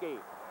Zalapski.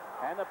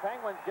 And the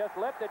Penguins just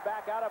lifted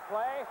back out of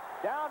play.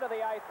 Down to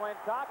the ice went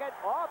Tocchet.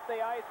 Off the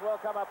ice will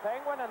come a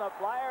Penguin, and the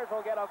Flyers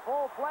will get a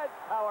full-fledged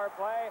power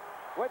play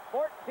with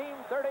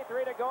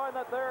 14:33 to go in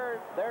the third.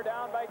 They're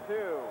down by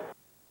 2.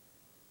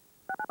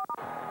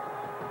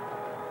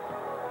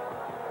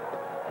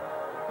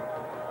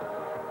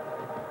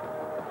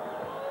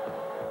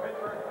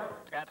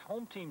 At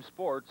Home Team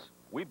Sports,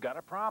 we've got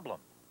a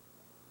problem.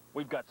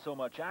 We've got so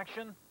much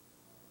action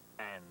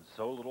and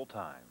so little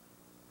time.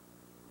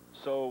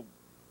 So,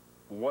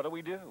 what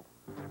do?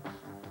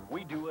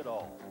 We do it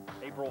all.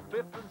 April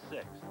 5th and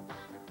 6th.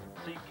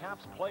 See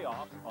Caps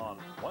playoffs on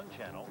one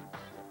channel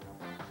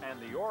and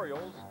the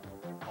Orioles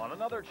on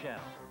another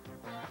channel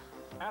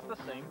at the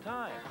same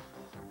time.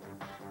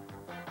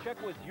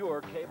 Check with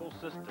your cable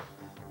system,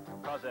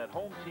 because at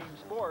Home Team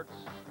Sports,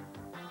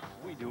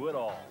 we do it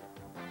all.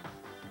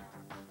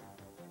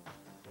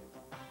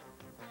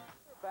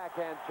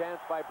 Backhand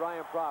chance by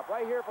Brian Propp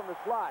right here from the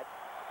slot.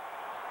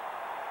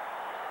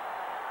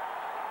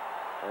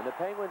 And the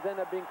Penguins end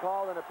up being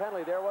called in a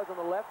penalty. There was on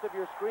the left of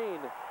your screen.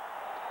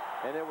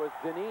 And it was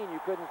Dineen, you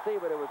couldn't see,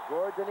 but it was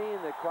Gord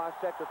Dineen that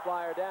cross-checked the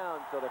Flyer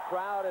down. So the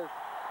crowd is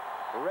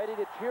ready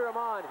to cheer him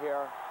on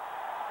here.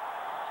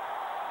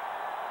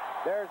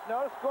 There's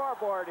no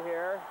scoreboard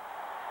here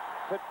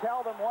to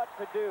tell them what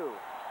to do.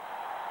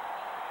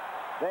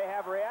 They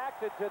have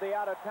reacted to the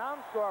out-of-town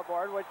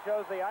scoreboard, which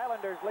shows the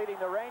Islanders leading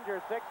the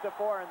Rangers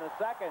 6-4 in the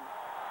second.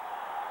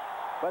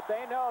 But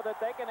they know that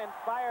they can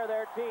inspire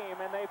their team,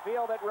 and they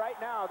feel that right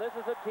now this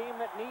is a team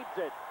that needs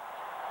it.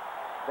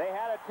 They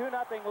had a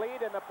 2-0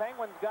 lead, and the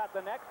Penguins got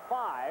the next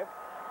 5.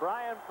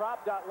 Brian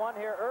Propp got one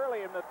here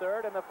early in the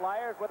third, and the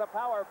Flyers with a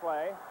power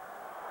play.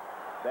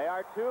 They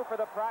are 2 for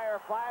the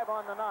prior 5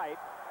 on the night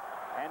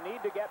and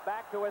need to get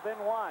back to within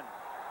 1.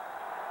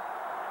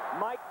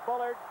 Mike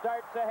Bullard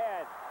starts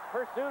ahead,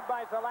 pursued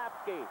by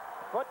Zalapski.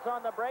 Puts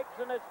on the brakes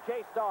and is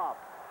chased off.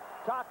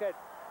 Tocchet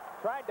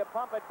tried to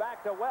pump it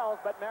back to Wells,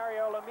 but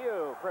Mario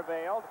Lemieux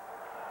prevailed.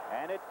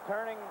 And it's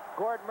turning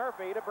Gord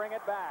Murphy to bring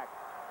it back.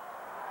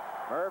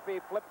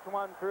 Murphy flips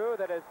one through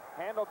that is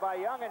handled by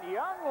Young, and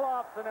Young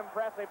lofts an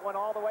impressive one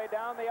all the way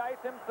down the ice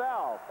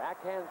himself.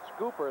 Backhand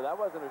scooper. That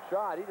wasn't a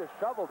shot. He just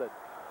shoveled it.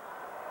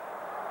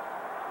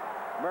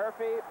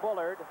 Murphy,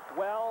 Bullard,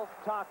 Wells,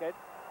 Tocchet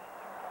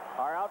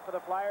are out for the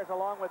Flyers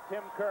along with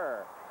Tim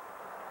Kerr.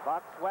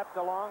 Puck swept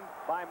along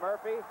by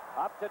Murphy,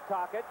 up to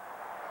Tocchet.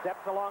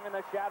 Steps along in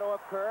the shadow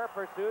of Kerr,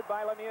 pursued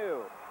by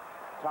Lemieux.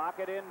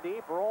 Tocchet in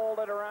deep, rolled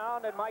it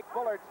around, and Mike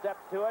Bullard steps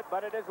to it,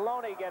 but it is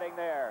Loney getting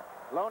there.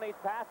 Loney's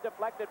pass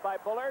deflected by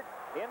Bullard.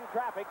 In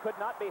traffic, could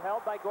not be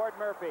held by Gord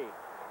Murphy.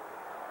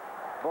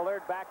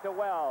 Bullard back to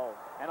Wells,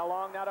 and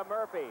along now to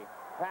Murphy.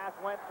 Pass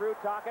went through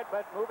Tocchet,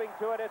 but moving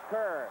to it is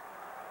Kerr.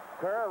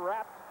 Kerr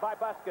wrapped by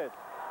Busquets.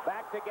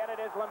 Back to get it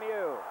is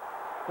Lemieux.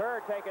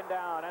 Kerr taken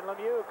down, and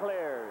Lemieux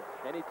clears.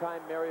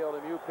 Anytime Mario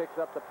Lemieux picks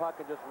up the puck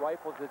and just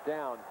rifles it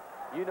down,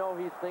 you know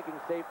he's thinking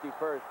safety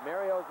first.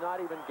 Mario's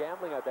not even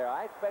gambling out there.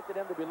 I expected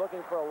him to be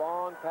looking for a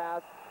long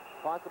pass,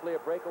 possibly a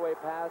breakaway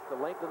pass to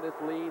lengthen this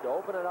lead,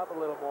 open it up a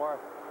little more.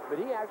 but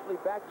he actually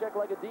back-checked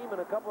like a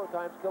demon a couple of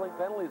times, killing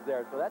penalties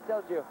there. So that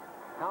tells you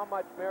how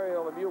much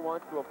Mario Lemieux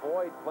wants to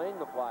avoid playing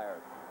the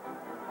Flyers.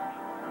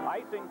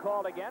 Icing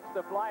called against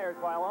the Flyers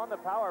while on the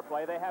power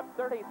play. They have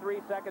 33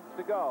 seconds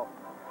to go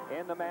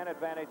in the man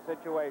advantage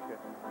situation.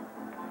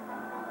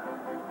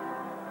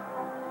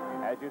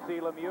 As you see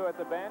Lemieux at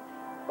the bench,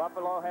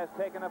 Buffalo has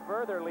taken a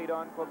further lead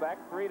on Quebec,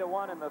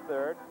 3-1 in the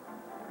third.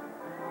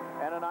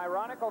 And an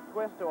ironical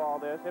twist to all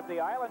this, if the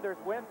Islanders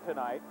win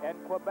tonight and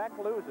Quebec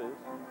loses,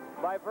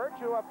 by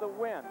virtue of the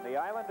win, the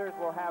Islanders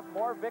will have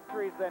more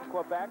victories than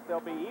Quebec. They'll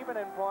be even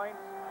in points.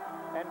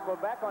 And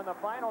Quebec on the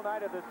final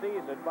night of the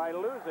season, by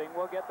losing,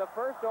 will get the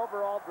first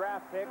overall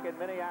draft pick in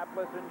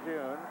Minneapolis in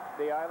June.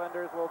 The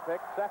Islanders will pick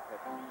second.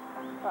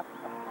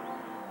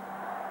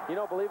 You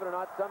know, believe it or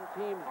not, some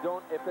teams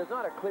don't, if there's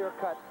not a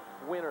clear-cut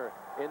winner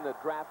in the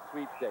draft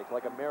sweepstakes,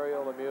 like a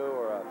Mario Lemieux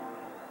or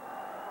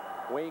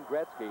a Wayne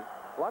Gretzky,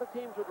 a lot of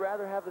teams would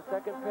rather have the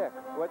second pick,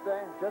 would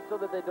they? Just so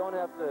that they don't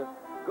have to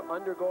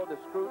undergo the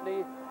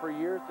scrutiny for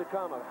years to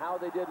come of how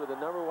they did with the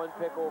 #1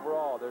 pick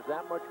overall. There's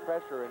that much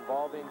pressure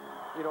involving,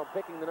 you know,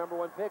 picking the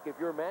 #1 pick if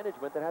you're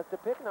management that has to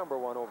pick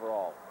 #1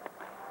 overall.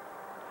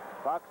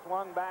 Puck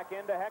swung back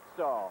into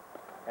Hextall.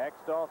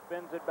 Hextall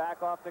spins it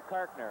back off to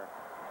Karkner.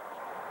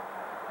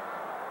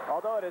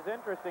 Although it is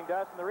interesting,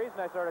 Dustin, the reason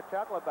I sort of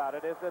chuckle about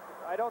it is that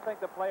I don't think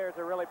the players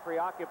are really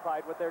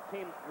preoccupied with their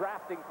team's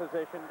drafting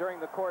position during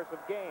the course of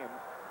games.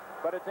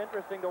 But it's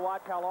interesting to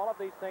watch how all of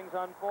these things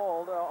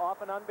unfold,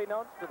 often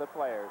unbeknownst to the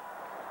players.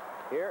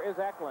 Here is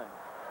Eklund.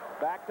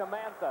 Back to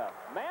Mantha.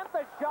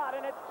 Mantha's shot,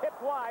 and it's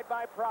tipped wide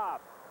by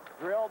Prop.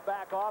 Drilled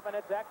back off, and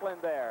it's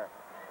Eklund there.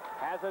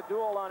 Has a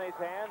duel on his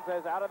hands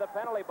as out of the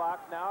penalty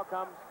box now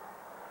comes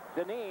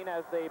Deneen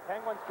as the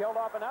Penguins killed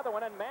off another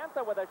one, and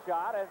Mantha with a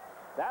shot, and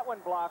that one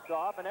blocked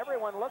off, and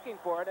everyone looking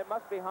for it. It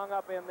must be hung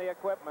up in the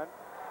equipment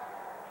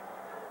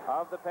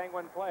of the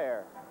Penguin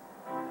player.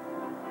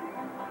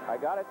 I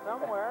got it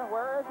somewhere.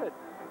 Where is it?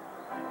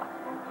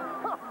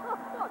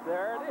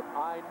 There it is.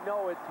 I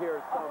know it's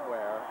here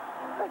somewhere.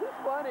 It's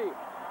funny.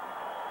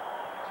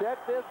 Check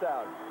this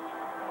out.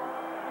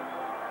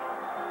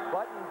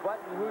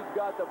 Button, who's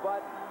got the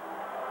button?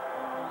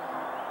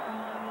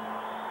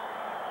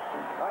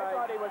 I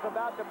thought he was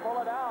about to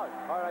pull it out.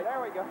 All right.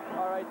 There we go.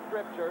 All right,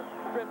 strip search.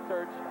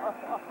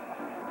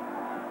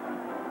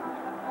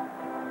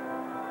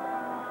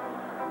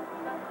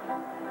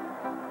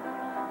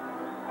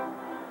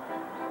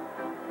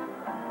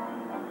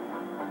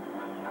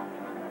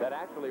 That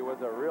actually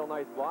was a real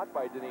nice block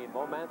by Deneen.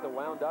 Mo Mantha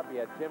wound up. He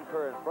had Tim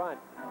Kerr in front.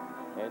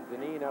 And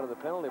Deneen out of the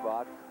penalty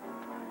box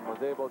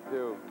was able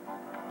to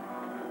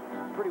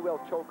pretty well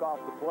choke off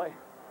the play.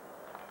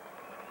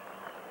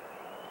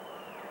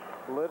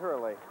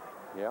 Literally.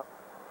 Yep.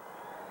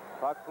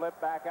 Puck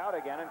flipped back out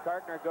again, and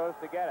Karkner goes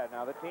to get it.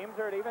 Now, the teams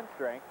are at even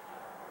strength.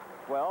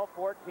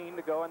 12-14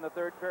 to go in the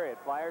third period.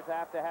 Flyers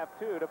have to have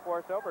 2 to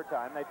force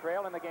overtime. They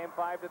trail in the game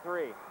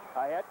 5-3.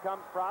 Ahead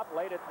comes Prop,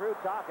 laid it through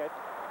Tocchet,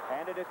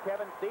 and it is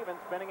Kevin Stevens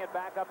spinning it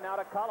back up now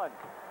to Cullen.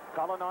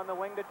 Cullen on the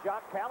wing to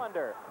Jock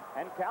Callender,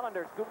 and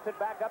Callender scoops it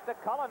back up to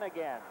Cullen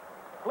again.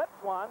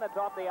 Flips one that's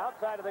off the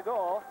outside of the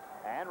goal,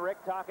 and Rick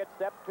Tocchet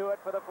steps to it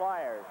for the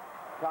Flyers.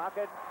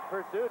 Tocchet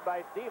pursued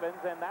by Stevens,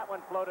 and that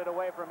one floated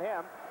away from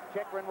him.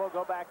 Chychrun will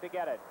go back to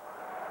get it.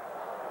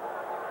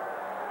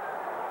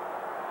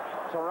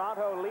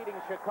 Toronto leading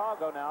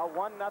Chicago now,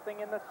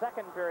 1-0 in the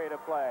second period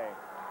of play.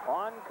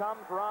 On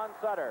comes Ron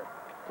Sutter,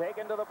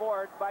 taken to the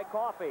boards by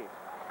Coffey.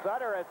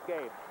 Sutter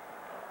escapes.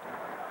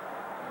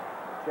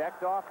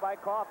 Checked off by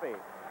Coffey.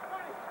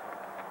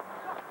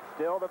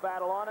 Still the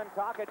battle on, and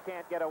Tocchet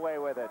can't get away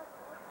with it.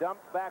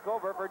 Dumped back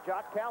over for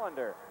Jock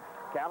Callender.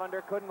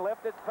 Callender couldn't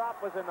lift it,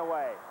 Prop was in the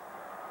way.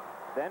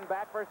 Then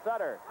back for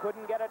Sutter,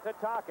 couldn't get it to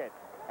Tocchet.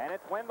 And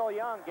it's Wendell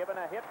Young given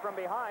a hit from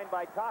behind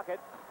by Tocchet.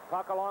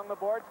 Puck along the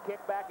boards,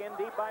 kicked back in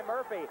deep by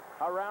Murphy.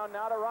 Around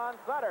now to Ron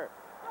Sutter.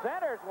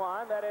 Centers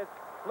one that is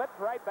flipped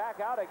right back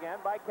out again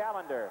by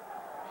Callender.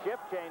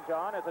 Shift change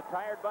on as a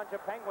tired bunch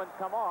of Penguins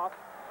come off,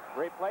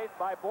 replaced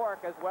by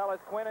Bork as well as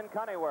Quinn and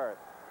Cunneyworth.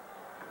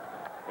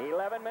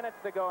 11 minutes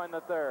to go in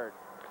the third.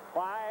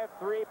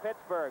 5-3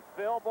 Pittsburgh.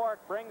 Phil Bork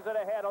brings it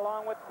ahead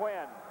along with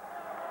Quinn.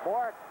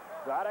 Bork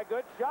got a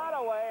good shot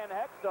away, and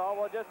Hextall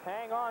will just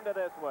hang on to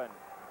this one.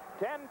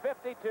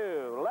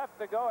 10:52 left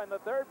to go in the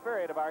third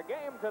period of our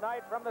game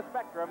tonight from the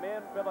Spectrum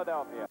in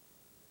Philadelphia.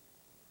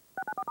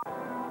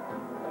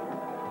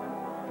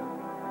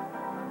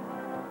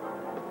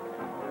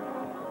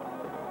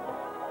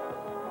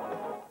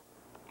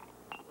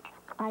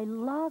 I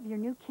love your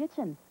new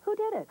kitchen. Who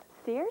did it?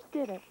 Sears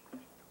did it.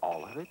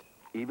 All of it?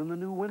 Even the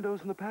new windows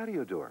in the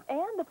patio door.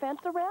 And the fence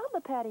around the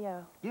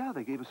patio. Yeah,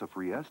 they gave us a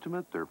free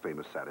estimate, their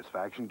famous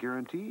satisfaction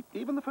guarantee,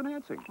 even the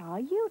financing. Oh,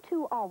 you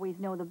two always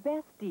know the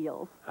best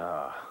deals.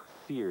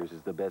 Sears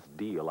is the best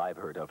deal I've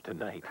heard of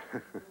tonight.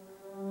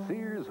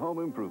 Sears Home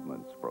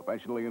Improvements.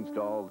 Professionally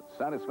installed,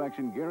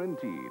 satisfaction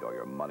guaranteed, or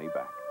your money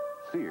back.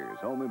 Sears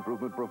Home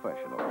Improvement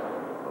Professional.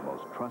 The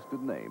most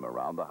trusted name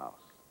around the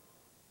house.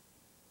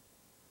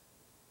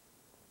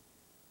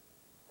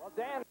 Well,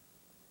 Dan,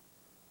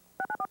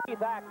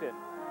 Keith Acton.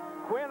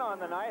 Quinn on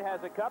the night has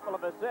a couple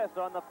of assists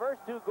on the first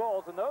 2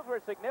 goals, and those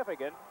were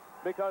significant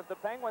because the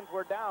Penguins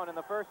were down in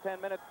the first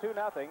 10 minutes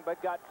 2-0,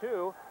 but got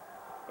 2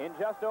 in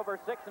just over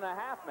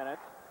 6.5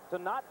 minutes to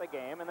knot the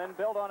game, and then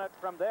build on it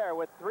from there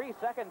with 3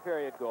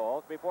 second-period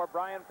goals before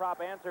Brian Propp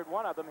answered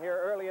one of them here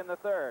early in the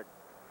third.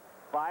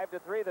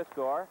 5-3 the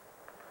score.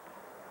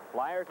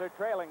 Flyers are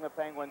trailing the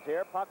Penguins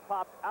here. Puck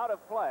popped out of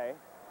play,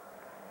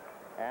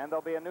 and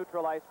there'll be a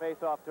neutral ice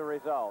face-off to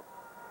result.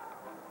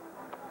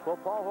 Well,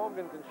 Paul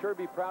Holmgren can sure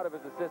be proud of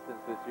his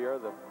assistants this year.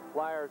 The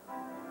Flyers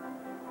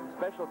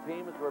special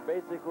teams were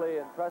basically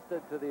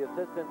entrusted to the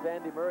assistants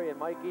Andy Murray and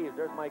Mike Eaves.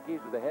 There's Mike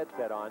Eaves with the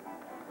headset on.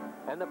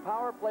 And the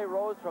power play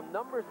rose from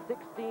number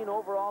 16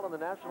 overall in the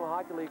National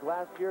Hockey League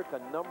last year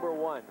to number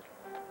 1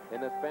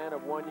 in the span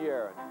of 1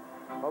 year.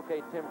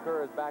 Okay, Tim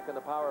Kerr is back in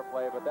the power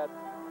play, but that's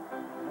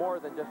more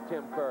than just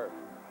Tim Kerr.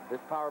 This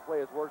power play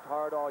has worked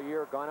hard all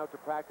year, gone out to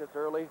practice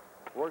early,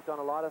 worked on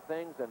a lot of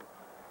things, and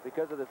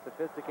because of the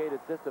sophisticated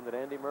system that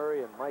Andy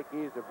Murray and Mike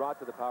Eaves have brought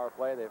to the power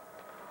play, they've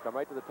come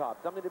right to the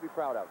top. Something to be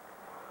proud of.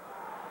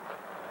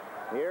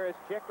 Here is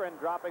Chychrun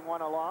dropping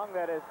one along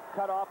that is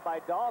cut off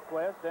by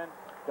Dahlquist, and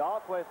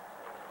Dahlquist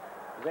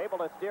is able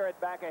to steer it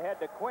back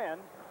ahead to Quinn.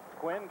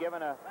 Quinn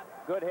given a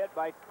good hit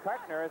by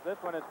Kartner as this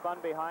one is spun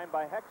behind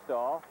by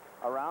Hextall.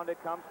 Around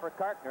it comes for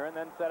Kartner and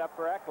then set up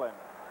for Eklund.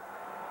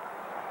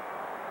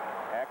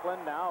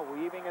 Eklund now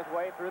weaving his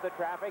way through the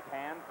traffic,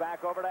 hands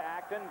back over to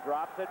Acton,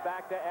 drops it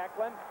back to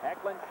Eklund.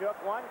 Eklund shook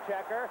one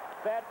checker,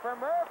 fed for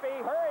Murphy,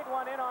 hurried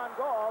one in on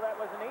goal. That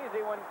was an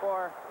easy one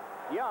for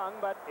Young,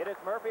 but it is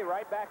Murphy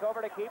right back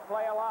over to keep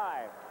play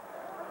alive.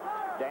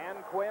 Dan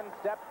Quinn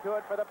steps to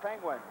it for the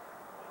Penguins.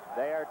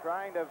 They are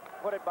trying to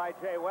put it by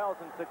Jay Wells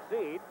and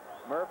succeed.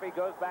 Murphy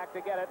goes back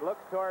to get it,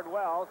 looks toward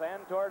Wells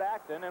and toward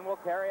Acton, and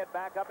will carry it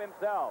back up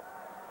himself.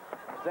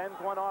 Sends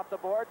one off the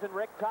boards, and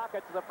Rick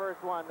Tockett's the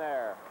first one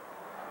there.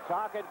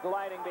 Tockett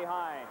gliding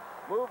behind.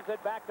 Moves it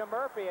back to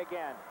Murphy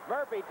again.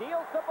 Murphy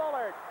deals to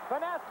Bullard.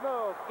 Finesse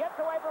move. Gets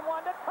away from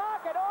one to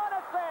Tockett on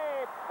a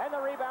save. And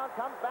the rebound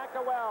comes back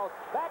to Wells.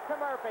 Back to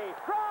Murphy.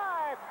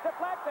 Drive.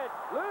 Deflected.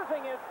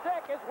 Losing his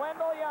stick is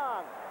Wendell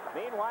Young.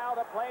 Meanwhile,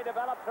 the play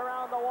develops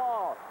around the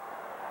wall.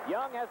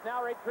 Young has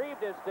now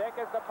retrieved his stick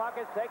as the puck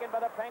is taken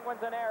by the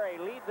Penguins and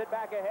Airy. Leads it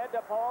back ahead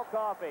to Paul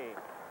Coffey.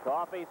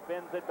 Coffey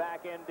spins it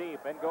back in deep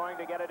and going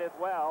to get it as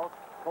well.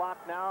 Clock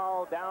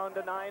now down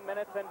to 9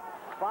 minutes and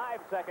 5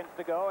 seconds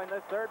to go in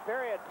this third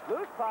period.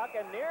 Loose puck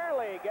and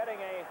nearly getting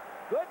a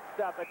good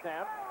stuff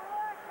attempt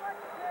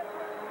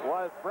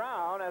was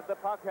Brown as the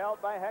puck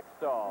held by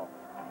Hextall.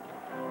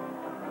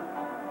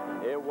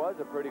 It was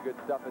a pretty good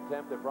stuff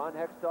attempt. If Ron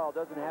Hextall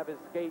doesn't have his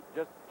skate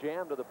just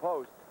jammed to the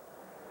post,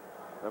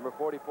 number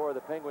 44 of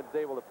the Penguins is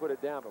able to put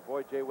it down, but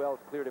boy, Jay Wells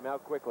cleared him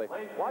out quickly.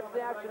 Watch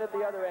the action at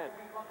the other end.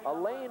 A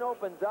lane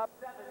opens up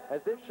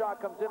as this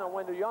shot comes in on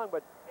Wendell Young,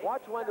 but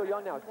watch Wendell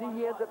Young now. See,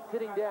 he ends up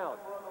sitting down.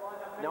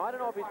 Now, I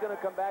don't know if he's going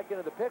to come back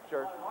into the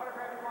picture.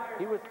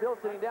 He was still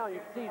sitting down. You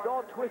can see he's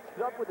all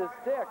twisted up with his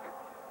stick.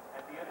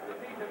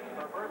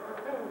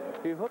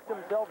 He hooked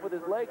himself with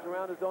his legs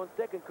around his own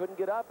stick and couldn't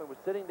get up and was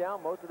sitting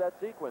down most of that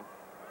sequence.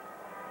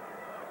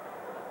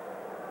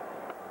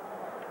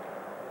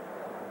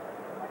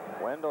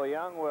 Wendell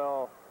Young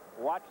will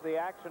watch the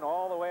action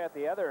all the way at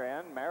the other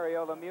end.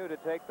 Mario Lemieux to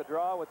take the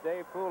draw with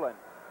Dave Poulin.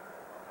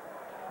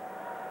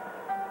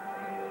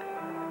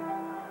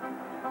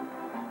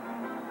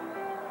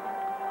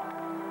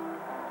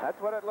 That's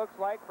what it looks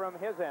like from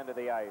his end of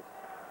the ice.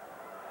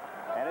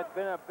 And it's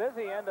been a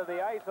busy end of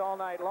the ice all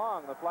night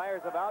long. The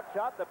Flyers have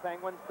outshot the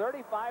Penguins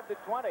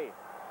 35-20.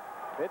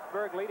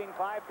 Pittsburgh leading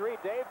 5-3.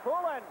 Dave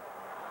Poulin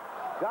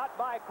got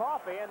by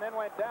Coffey and then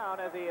went down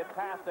as he had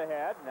passed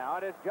ahead. Now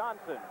it is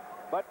Johnson,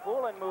 but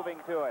Poulin moving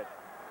to it.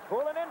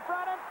 Poulin in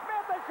front, and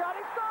Smith has shot.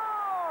 He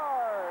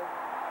scores!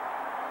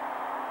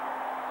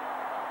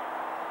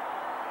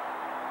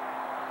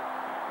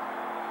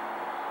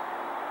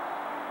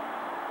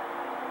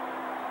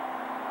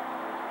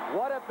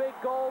 What a big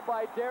goal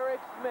by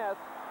Derek Smith.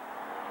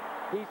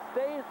 He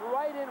stays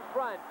right in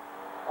front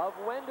of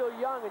Wendell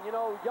Young, and you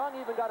know, Young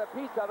even got a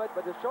piece of it,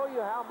 but to show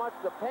you how much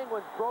the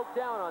Penguins broke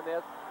down on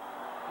this,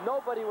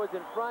 nobody was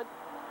in front,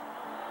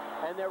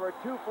 and there were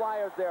 2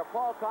 Flyers there.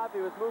 Paul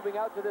Coffey was moving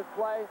out to this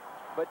play,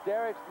 but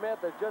Derek Smith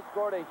has just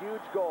scored a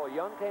huge goal.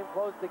 Young came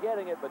close to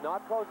getting it, but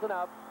not close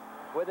enough.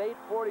 With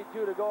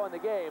 8:42 to go in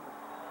the game,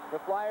 the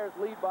Flyers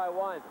lead by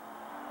 1.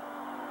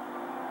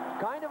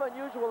 Kind of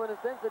unusual in the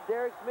sense that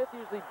Derek Smith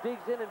usually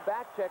digs in and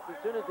back checks as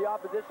soon as the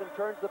opposition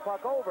turns the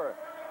puck over.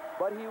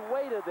 But he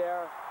waited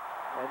there,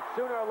 and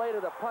sooner or later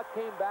the puck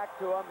came back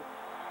to him.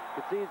 You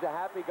can see he's a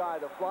happy guy.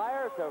 The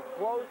Flyers have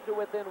closed to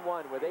within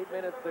 1 with 8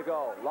 minutes to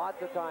go. Lots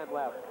of time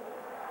left.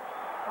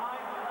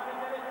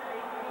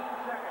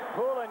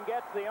 Poulin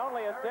gets the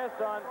only assist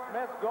on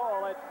Smith's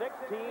goal at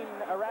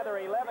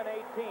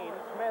 11-18.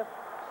 Smith,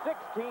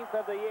 16th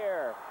of the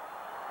year.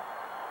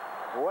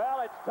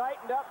 Well, it's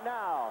tightened up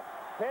now.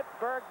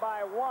 Pittsburgh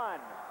by 1.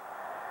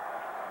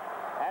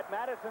 At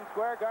Madison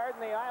Square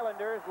Garden, the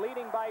Islanders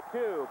leading by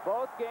 2.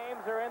 Both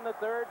games are in the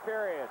third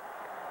period.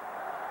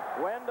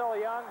 Wendell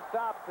Young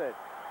stops it.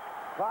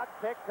 Puck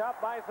picked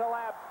up by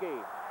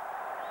Zalapski.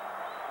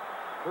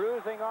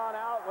 Cruising on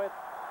out with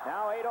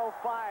now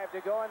 8:05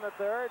 to go in the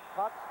third.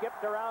 Puck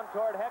skipped around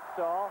toward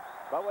Hextall,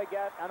 but we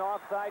get an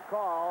offside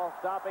call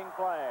stopping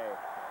play.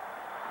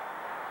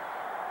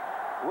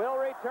 We'll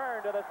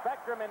return to the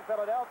Spectrum in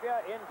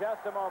Philadelphia in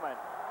just a moment.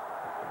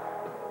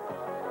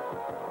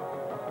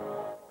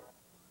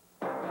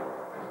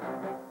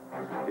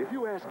 If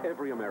you ask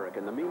every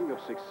American the meaning of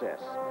success,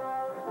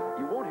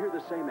 you won't hear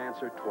the same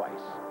answer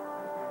twice.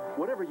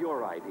 Whatever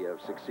your idea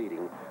of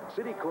succeeding,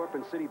 Citicorp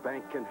and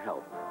Citibank can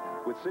help.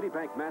 With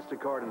Citibank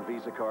MasterCard and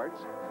Visa cards,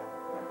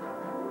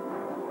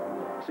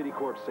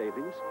 Citicorp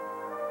Savings,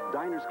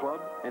 Diners Club,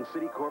 and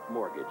Citicorp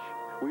Mortgage.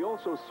 We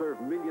also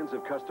serve millions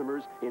of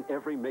customers in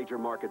every major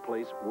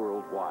marketplace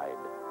worldwide.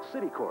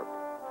 Citicorp,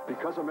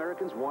 because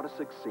Americans want to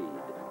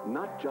succeed,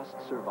 not just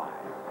survive.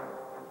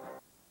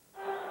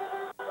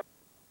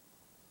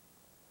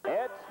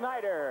 Ed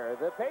Snyder,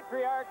 the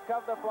patriarch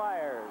of the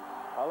Flyers,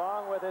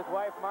 along with his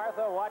wife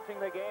Martha, watching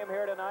the game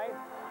here tonight.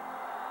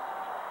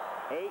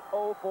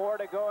 8:04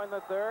 to go in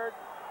the third.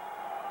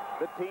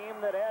 The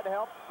team that Ed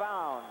helped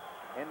found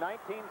in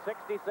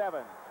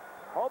 1967,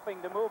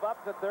 hoping to move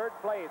up to third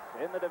place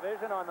in the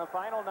division on the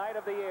final night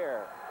of the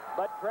year,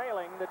 but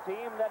trailing the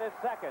team that is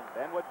second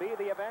and would be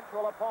the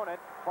eventual opponent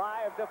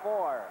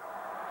 5-4.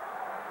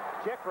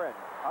 Chychrun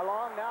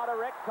along now to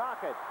Rick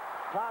Tocchet.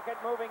 Tocchet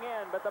moving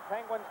in, but the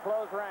Penguins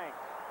close ranks.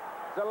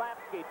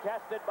 Zalapski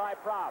tested by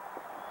Prop.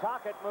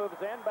 Tocchet moves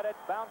in, but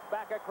it's bounced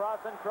back across,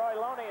 and Troy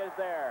Loney is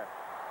there.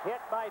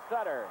 Hit by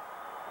Sutter.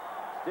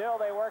 Still,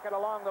 they work it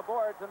along the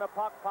boards, and the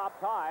puck pops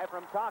high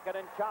from Tocchet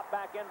and chopped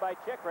back in by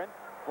Chychrun.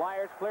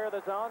 Flyers clear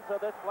the zone, so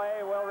this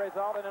play will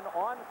result in an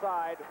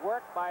onside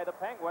work by the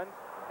Penguins,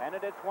 and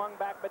it is swung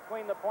back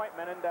between the point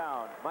men and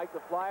down. Mike,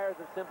 the Flyers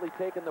have simply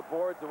taken the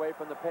boards away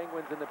from the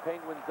Penguins in the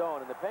Penguin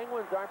zone, and the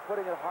Penguins aren't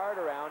putting it hard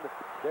around.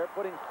 They're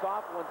putting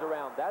soft ones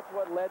around. That's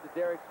what led to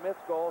Derek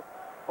Smith's goal.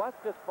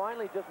 Buskus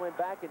finally just went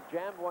back and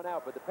jammed one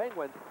out, but the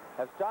Penguins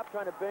have stopped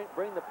trying to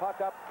bring the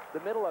puck up the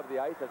middle of the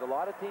ice, as a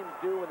lot of teams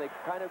do when they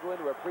kind of go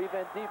into a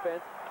prevent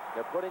defense.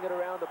 They're putting it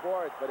around the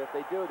boards, but if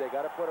they do, they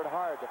got to put it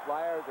hard. The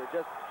Flyers are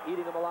just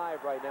eating them alive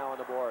right now on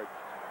the boards.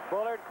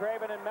 Bullard,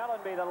 Craven, and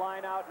Mellenby the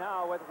line out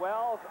now with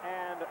Wells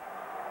and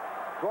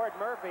Gord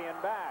Murphy in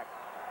back.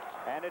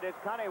 And it is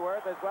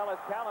Cunnyworth as well as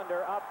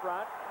Callender up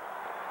front,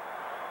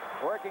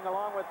 working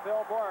along with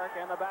Phil Bork,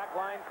 and the back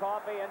line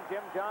Coffey and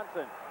Jim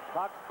Johnson.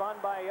 Puck spun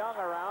by Young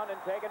around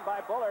and taken by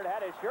Bullard,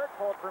 had his shirt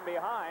pulled from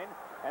behind,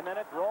 and then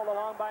it's rolled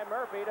along by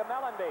Murphy to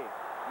Mellenby.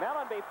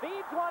 Mellenby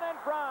feeds one in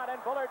front, and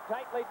Bullard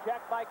tightly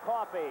checked by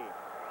Coffey.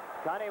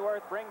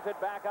 Cunnyworth brings it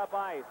back up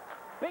ice.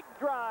 Big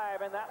drive,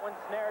 and that one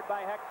snared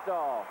by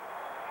Hextall.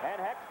 And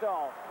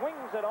Hextall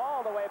swings it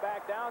all the way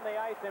back down the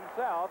ice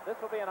himself. This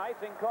will be an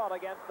icing call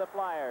against the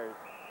Flyers.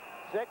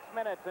 6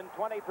 minutes and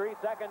 23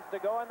 seconds to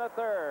go in the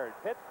third.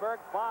 Pittsburgh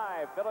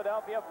 5,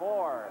 Philadelphia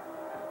 4.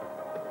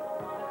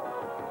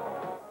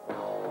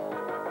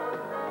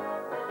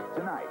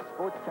 Tonight's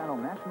Sports Channel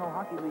National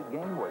Hockey League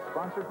game was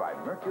sponsored by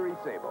Mercury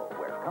Sable,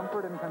 where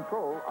comfort and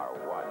control are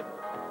one.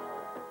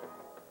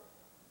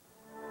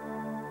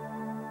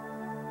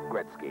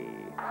 Gretzky.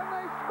 And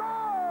they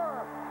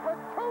score with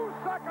 2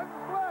 seconds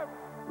left.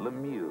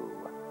 Lemieux.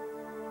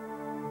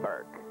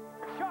 Burke.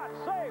 Shot,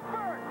 save,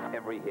 Burke.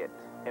 Every hit,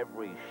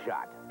 every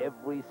shot,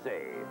 every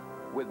save.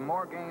 With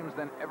more games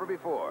than ever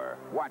before,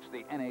 watch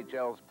the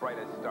NHL's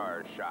brightest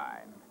stars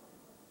shine.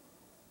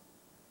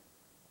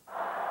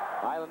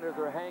 Islanders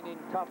are hanging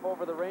tough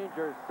over the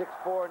Rangers,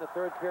 6-4 in the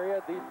third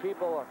period. These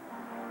people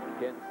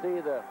can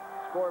see the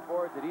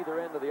scoreboards at either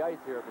end of the ice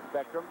here at the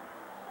Spectrum.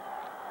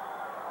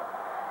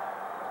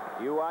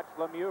 You watch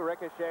Lemieux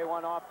ricochet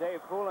one off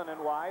Dave Poulin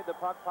and wide. The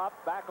puck pops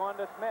back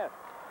onto Smith.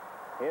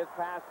 His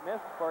pass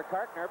missed for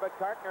Kartner, but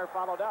Kartner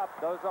followed up.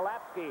 Though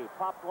Zalapski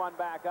popped one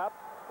back up.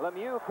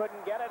 Lemieux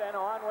couldn't get it, and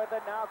on with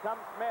it now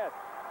comes Smith.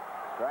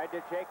 Tried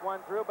to shake one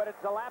through, but it's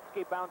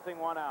Zalapski bouncing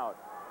one out.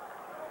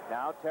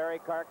 Now Terry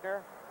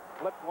Kartner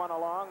flips one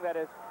along that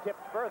is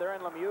tipped further,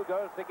 and Lemieux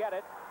goes to get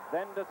it.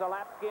 Then to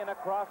Zalapski and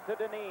across to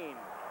Dineen.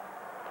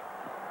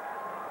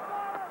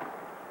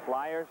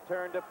 Flyers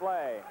turn to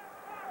play.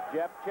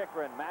 Jeff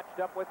Chychrun matched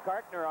up with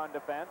Kartner on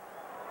defense.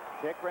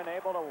 Chychrun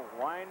able to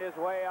wind his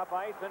way up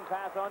ice and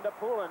pass on to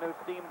Poulin, who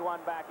steamed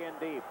one back in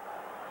deep.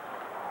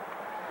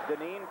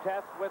 Dineen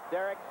tests with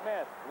Derek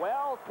Smith.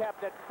 Wells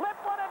kept it.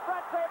 Flipped one in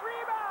front. Save.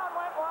 Rebound.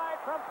 Went wide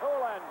from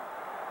Poulin.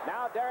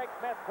 Now Derek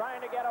Smith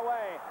trying to get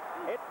away.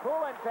 It's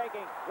Poulin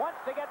taking. Wants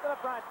to get to the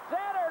front.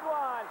 Centered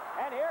one.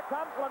 And here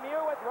comes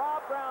Lemieux with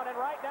Rob Brown. And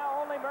right now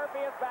only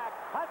Murphy is back.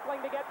 Hustling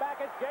to get back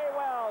is Jay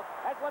Wells.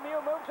 As Lemieux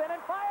moves in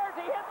and fires,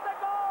 he hits the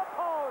goal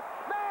post.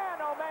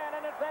 Man, oh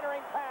man, and it's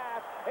entering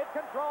pass. It's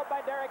controlled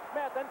by Derek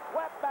Smith and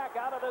swept back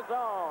out of the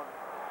zone.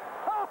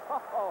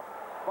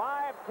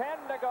 5:10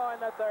 to go in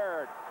the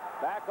third.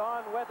 Back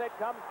on with it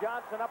comes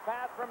Johnson. A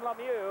pass from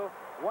Lemieux.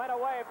 Went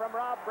away from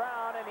Rob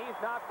Brown, and he's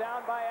knocked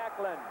down by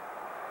Eklund.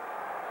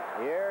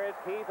 Here is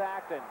Keith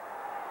Acton.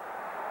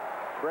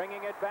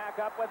 Bringing it back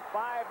up with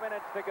 5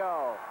 minutes to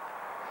go.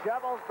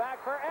 Shovels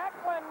back for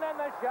Eklund, and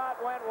the shot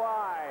went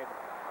wide.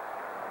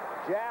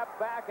 Jabbed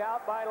back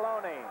out by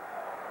Loney.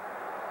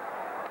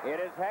 It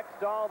is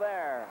Hextall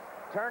there,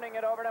 turning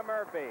it over to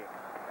Murphy.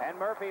 And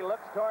Murphy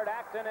looks toward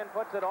Acton and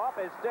puts it off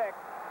his stick.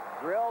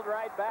 Drilled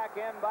right back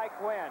in by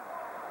Quinn.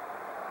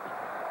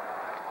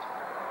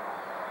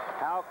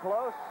 How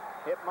close?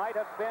 It might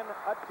have been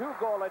a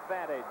 2-goal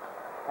advantage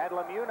had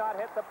Lemieux not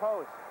hit the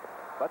post.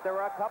 But there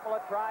were a couple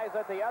of tries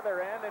at the other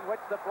end in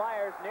which the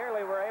Flyers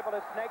nearly were able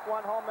to snake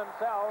one home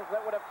themselves that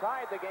would have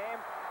tied the game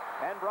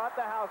and brought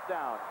the house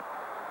down.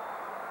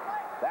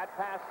 That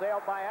pass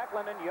sailed by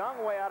Eklund, and Young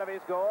way out of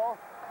his goal.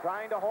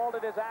 Trying to hold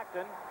it is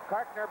Acton.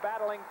 Kartner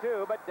battling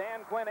too, but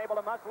Dan Quinn able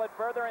to muscle it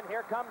further, and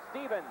here comes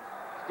Stevens.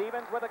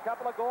 Stevens with a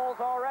couple of goals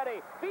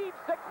already. Feeds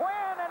to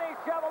Quinn, and he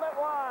shoveled it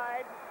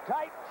wide.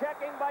 Tight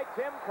checking by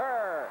Tim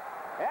Kerr.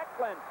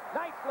 Eklund,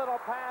 nice little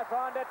pass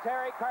on to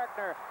Terry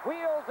Kartner.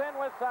 Wheels in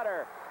with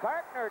Sutter.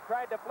 Kartner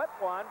tried to flip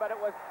one, but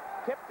it was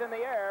tipped in the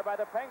air by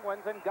the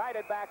Penguins and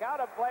guided back out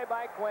of play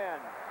by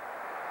Quinn.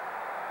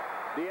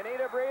 Do you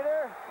need a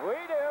breather? We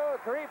do.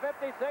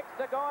 3:56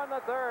 to go in the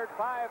third.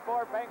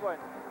 5-4 Penguins.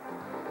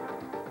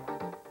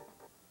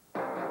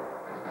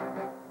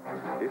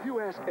 If you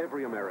ask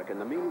every American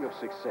the meaning of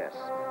success,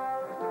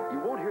 you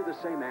won't hear the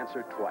same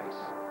answer twice.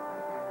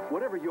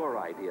 Whatever your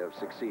idea of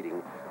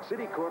succeeding,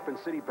 Citicorp and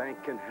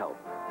Citibank can help.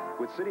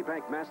 With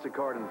Citibank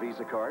MasterCard and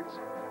Visa cards,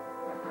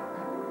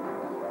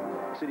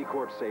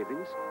 Citicorp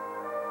Savings,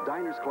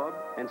 Diners Club,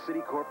 and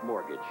Citicorp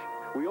Mortgage.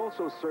 We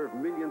also serve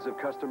millions of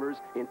customers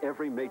in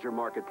every major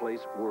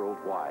marketplace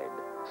worldwide.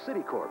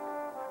 Citicorp,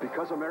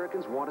 because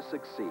Americans want to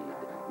succeed,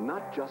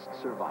 not just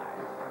survive.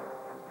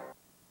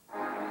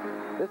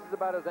 This is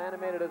about as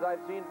animated as I've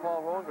seen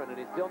Paul Holmgren, and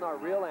he's still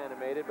not real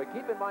animated. But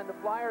keep in mind, the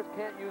Flyers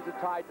can't use a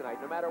tie tonight.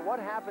 No matter what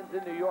happens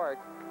in New York,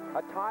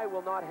 a tie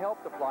will not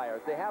help the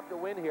Flyers. They have to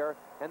win here,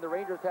 and the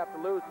Rangers have to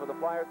lose for the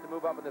Flyers to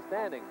move up in the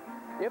standings.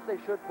 If they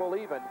should pull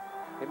even,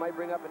 it might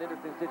bring up an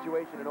interesting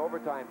situation in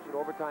overtime. Should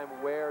overtime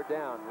wear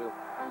down, we'll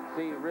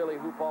see really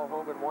who Paul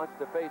Holmgren wants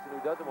to face and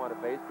who doesn't want to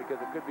face,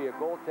 because it could be a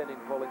goaltending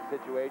pulling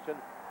situation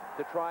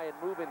to try and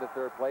move into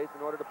third place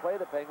in order to play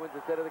the Penguins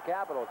instead of the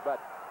Capitals. But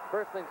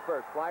first things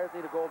first, Flyers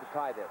need a goal to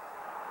tie this.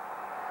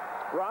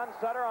 Ron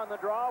Sutter on the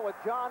draw with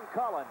John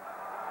Cullen.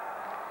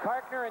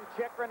 Kartner and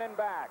Chychrun in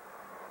back.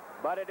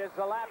 But it is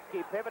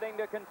Zalapsky pivoting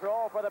to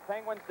control for the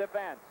Penguins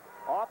defense.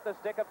 Off the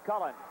stick of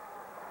Cullen.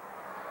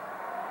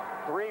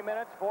 3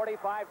 minutes,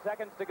 45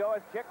 seconds to go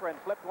as Chychrun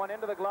flipped one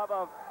into the glove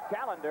of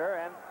Callender,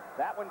 and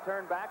that one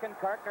turned back, and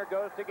Kartner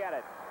goes to get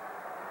it.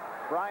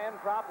 Brian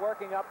Propp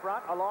working up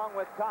front along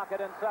with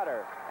Tocchet and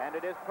Sutter. And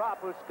it is Propp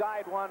who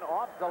skied one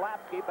off.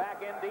 Zalapsky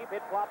back in deep.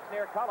 It flops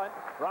near Cullen.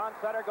 Ron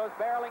Sutter goes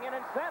barreling in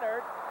and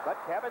centered, but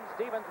Kevin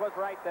Stevens was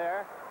right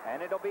there,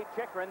 and it'll be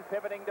Chychrun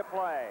pivoting to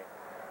play.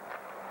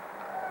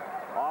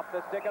 Off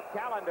the stick of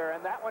Callender,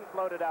 and that one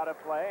floated out of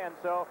play, and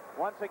so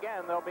once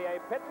again there'll be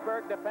a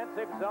Pittsburgh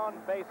defensive zone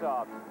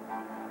face-off.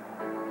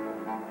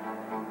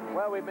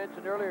 Well, we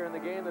mentioned earlier in the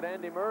game that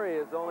Andy Murray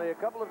is only a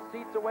couple of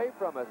seats away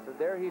from us, and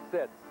there he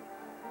sits.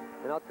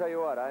 And I'll tell you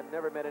what, I've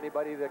never met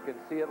anybody that can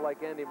see it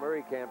like Andy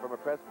Murray can from a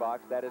press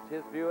box. That is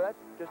his view. That's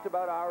just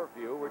about our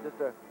view. We're just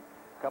a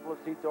couple of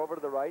seats over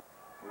to the right.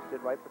 We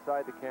sit right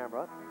beside the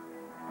camera.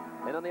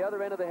 And on the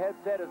other end of the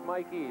headset is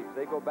Mike Eaves.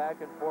 They go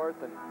back and forth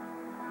and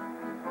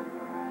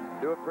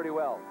do it pretty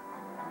well.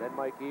 Then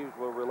Mike Eaves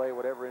will relay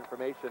whatever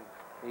information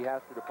he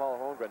has to Paul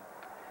Holmgren.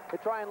 They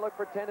try and look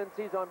for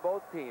tendencies on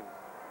both teams.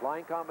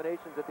 Line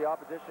combinations that the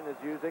opposition is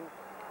using,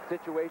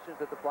 situations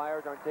that the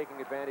Flyers aren't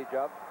taking advantage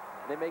of.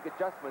 They make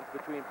adjustments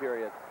between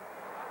periods.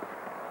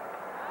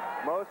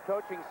 Most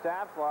coaching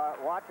staffs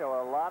watch a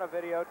lot of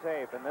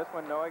videotape, and this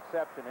one no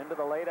exception. Into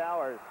the late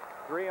hours,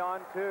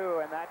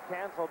 3-on-2, and that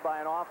canceled by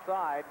an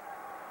offside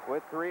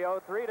with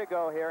 3:03 to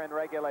go here in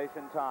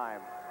regulation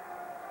time.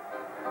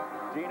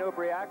 Gene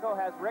Ubriaco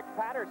has Rick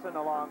Patterson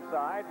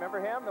alongside.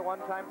 Remember him, the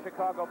one-time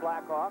Chicago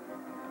Blackhawk?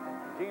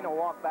 Gene will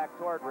walk back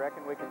toward Rick,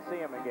 and we can see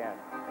him again.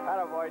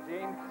 Attaboy,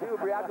 Gene. See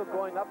Ubriaco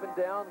going up and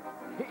down.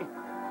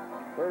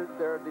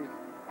 There are these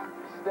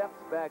steps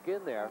back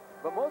in there,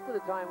 but most of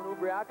the time when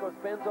Ubriaco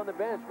spends on the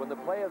bench, when the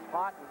play is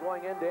hot and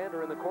going end-to-end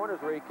or in the corners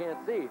where you can't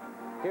see,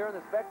 here in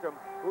the spectrum,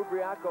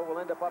 Ubriaco will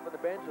end up on the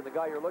bench, and the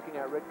guy you're looking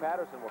at, Rick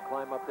Patterson, will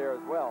climb up there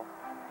as well.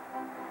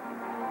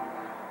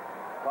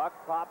 Puck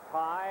popped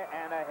high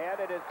and ahead.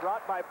 It is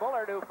brought by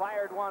Bullard, who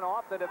fired one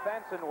off the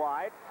defense and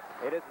wide.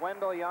 It is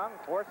Wendell Young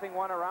forcing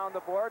one around the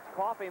boards.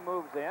 Coffey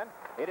moves in.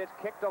 It is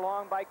kicked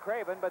along by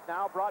Craven, but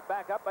now brought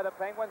back up by the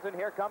Penguins, and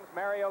here comes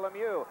Mario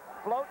Lemieux.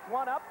 Floats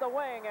one up the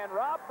wing, and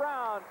Rob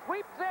Brown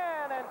sweeps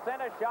in and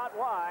sent a shot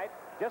wide.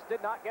 Just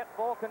did not get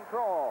full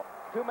control.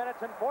 2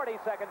 minutes and 40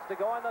 seconds to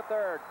go in the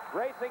third.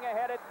 Racing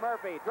ahead, it's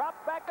Murphy. Drops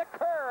back to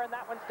Kerr, and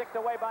that one sticked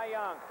away by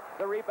Young.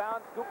 The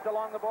rebound scooped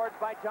along the boards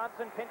by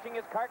Johnson, pinching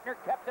his Kartner,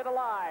 kept it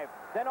alive.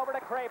 Then over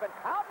to Craven.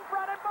 Out in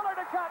front, and Bullard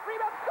a shot.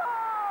 Rebound,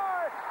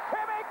 score!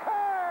 Timmy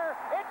Kerr!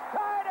 It's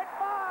tied at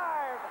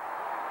 5!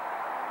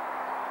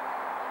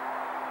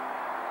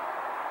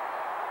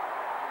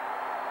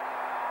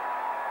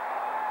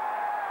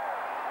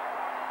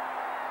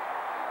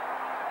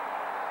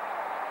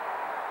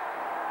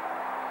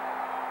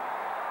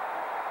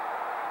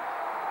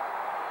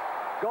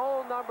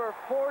 Goal number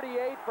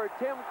 48 for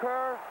Tim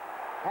Kerr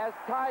has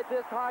tied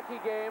this hockey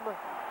game.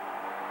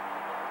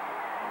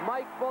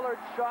 Mike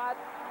Bullard's shot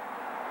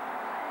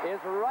is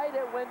right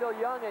at Wendell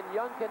Young, and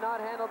Young cannot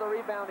handle the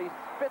rebound. He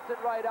spits it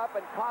right up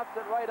and coughs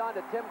it right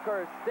onto Tim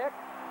Kerr's stick.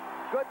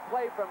 Good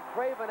play from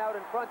Craven out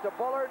in front to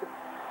Bullard.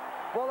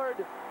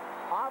 Bullard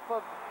off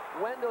of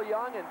Wendell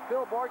Young, and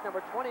Phil Bork,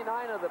 number 29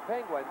 of the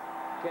Penguins,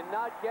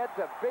 cannot get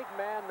to big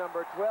man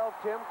number 12,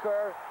 Tim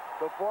Kerr,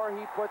 before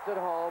he puts it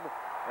home.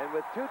 And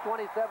with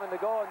 2:27 to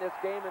go in this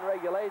game in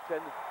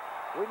regulation,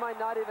 we might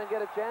not even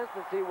get a chance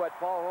to see what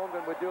Paul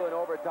Holmgren would do in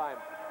overtime.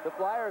 The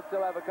Flyers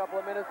still have a couple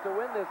of minutes to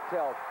win this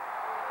tilt.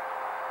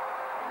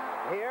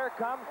 Here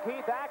comes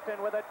Keith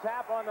Acton with a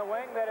tap on the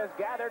wing that is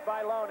gathered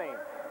by Loney.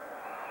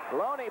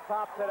 Loney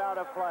pops it out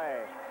of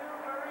play.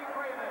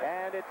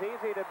 And it's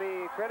easy to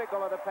be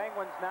critical of the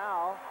Penguins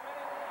now,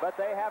 but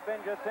they have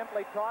been just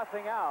simply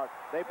tossing out.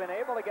 They've been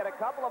able to get a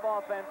couple of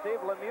offensive.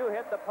 Lemieux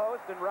hit the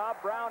post, and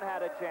Rob Brown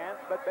had a chance,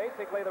 but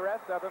basically the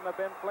rest of them have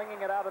been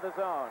flinging it out of the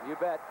zone. You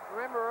bet.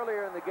 Remember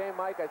earlier in the game,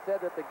 Mike, I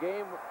said that the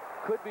game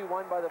could be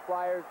won by the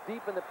Flyers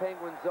deep in the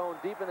Penguins zone,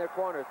 deep in their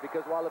corners,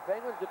 because while the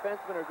Penguins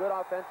defensemen are good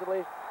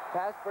offensively,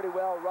 pass pretty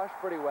well, rush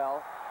pretty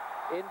well,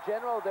 in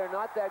general, they're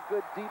not that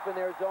good deep in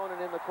their zone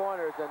and in the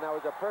corners, and that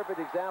was a perfect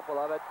example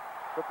of it.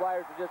 The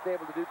Flyers were just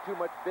able to do too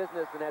much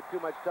business and had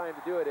too much time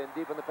to do it in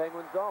deep in the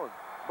Penguin zone.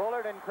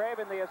 Bullard and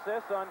Craven the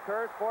assists on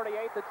Kerr's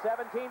 48th at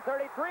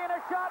 17:33, and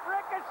a shot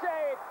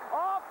ricocheted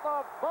off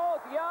of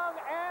both Young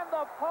and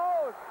the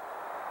post.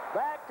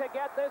 Back to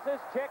get this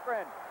is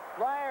Chychrun.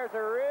 Flyers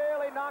are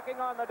really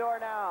knocking on the door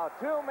now.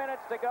 2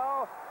 minutes to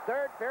go,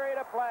 third period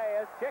of play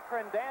as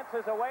Chychrun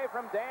dances away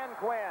from Dan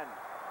Quinn.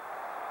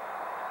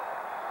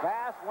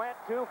 Pass went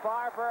too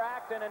far for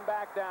Acton and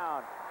back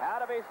down.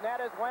 Out of his net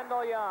is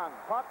Wendell Young.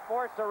 Puck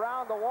forced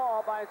around the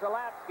wall by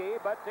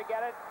Zalapsky, but to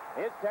get it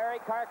is Terry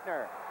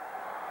Karkner.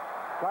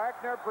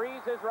 Karkner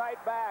breezes right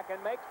back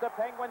and makes the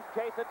Penguins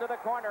chase it to the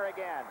corner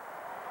again.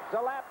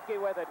 Zalapsky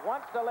with it,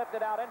 wants to lift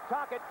it out, and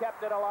Tocchet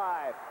kept it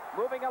alive.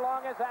 Moving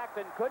along is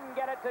Acton, couldn't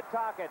get it to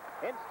Tocchet.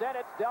 Instead,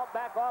 it's dealt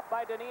back off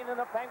by Dineen, and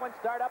the Penguins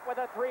start up with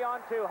a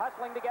 3-on-2.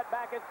 Hustling to get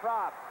back is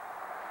Propp.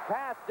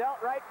 Pass dealt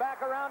right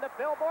back around to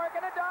Phil Bork,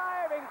 and a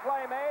diving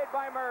play made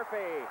by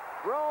Murphy.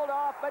 Rolled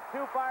off, but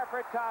too far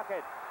for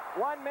Tocchet.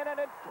 1 minute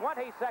and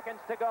 20 seconds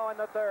to go in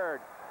the third.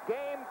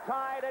 Game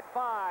tied at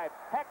 5.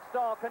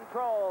 Hextall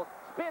controls,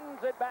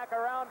 spins it back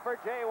around for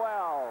Jay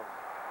Wells.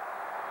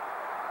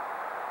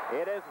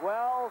 It is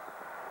Wells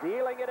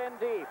dealing it in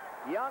deep.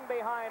 Young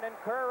behind and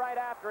Kerr right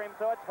after him,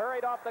 so it's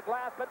hurried off the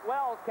glass, but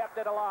Wells kept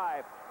it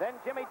alive. Then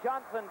Jimmy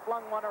Johnson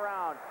flung one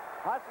around.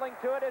 Hustling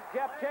to it is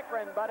Jeff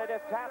Chychrun, but it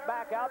is tapped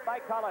back out by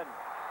Cullen.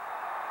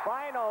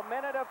 Final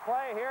minute of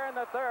play here in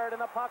the third,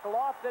 and the puck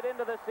lofted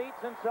into the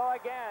seats, and so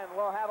again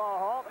we'll have a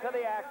halt to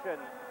the action.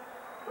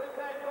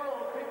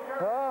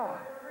 Oh,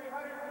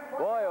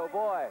 boy, oh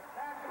boy.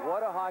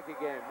 What a hockey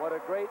game. What a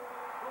great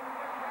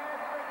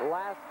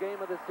last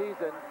game of the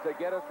season to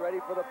get us ready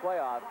for the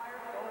playoffs.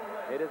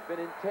 It has been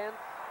intense.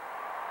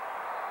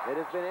 It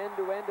has been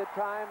end-to-end at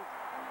times.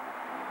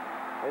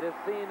 It has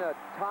seen a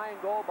tying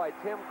goal by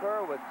Tim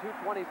Kerr with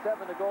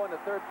 2:27 to go in the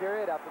third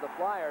period after the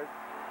Flyers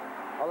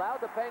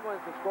allowed the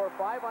Penguins to score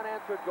 5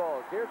 unanswered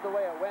goals. Here's the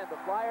way it went. The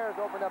Flyers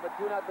opened up a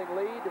 2-0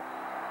 lead.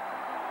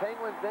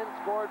 Penguins then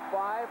scored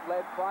 5,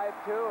 led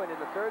 5-2, and in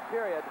the third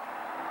period,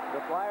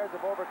 the Flyers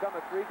have overcome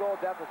a 3-goal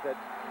deficit.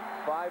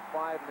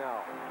 5-5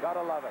 now.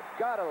 Gotta love it.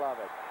 Gotta love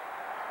it.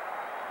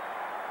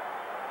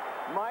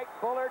 Mike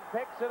Bullard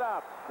picks it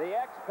up. The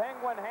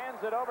ex-Penguin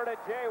hands it over to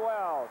Jay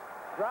Wells.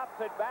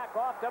 Drops it back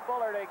off to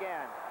Bullard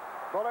again.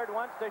 Bullard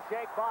wants to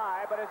shake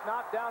by, but is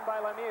knocked down by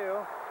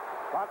Lemieux.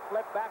 Puck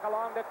flipped back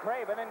along to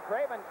Craven, and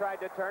Craven tried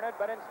to turn it,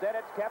 but instead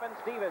it's Kevin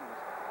Stevens.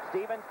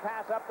 Stevens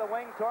pass up the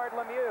wing toward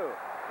Lemieux.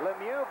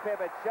 Lemieux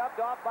pivot, shoved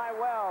off by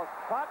Wells.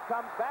 Puck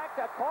comes back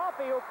to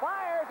Coffey, who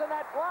fires, and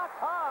that blocked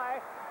high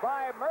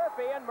by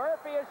Murphy, and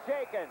Murphy is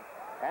shaken.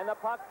 And the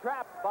puck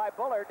trapped by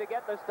Bullard to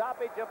get the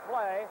stoppage of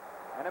play,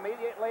 and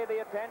immediately the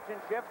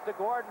attention shifts to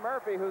Gordon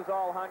Murphy, who's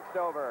all hunched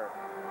over.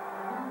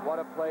 What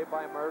a play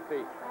by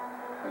Murphy.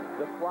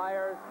 The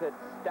Flyers had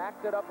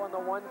stacked it up on the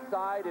one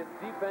side in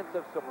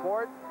defensive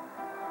support,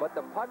 but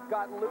the puck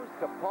got loose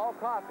to Paul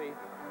Coffey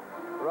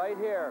right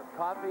here.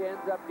 Coffey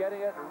ends up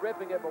getting it and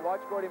ripping it, but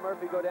watch Gordy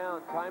Murphy go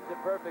down. Timed it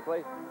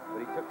perfectly, but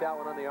he took that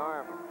one on the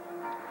arm.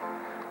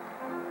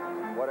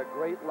 What a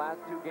great last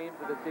 2 games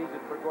of the season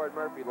for Gordon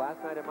Murphy.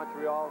 Last night in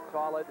Montreal,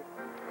 solid.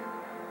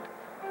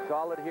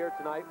 Solid here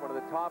tonight. One of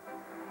the top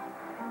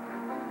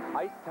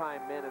ice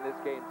time men in this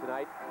game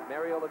tonight.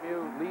 Mario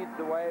Lemieux leads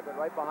the way, but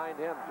right behind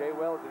him, Jay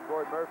Wells and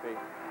Gordon Murphy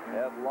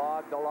have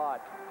logged a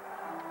lot.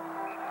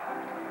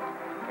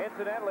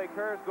 Incidentally,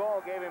 Kerr's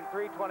goal gave him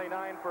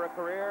 .329 for a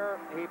career.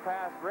 He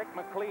passed Rick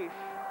McLeish,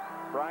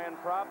 Brian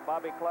Propp,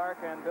 Bobby Clark,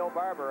 and Bill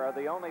Barber are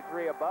the only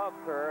 3 above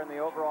Kerr in the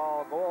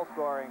overall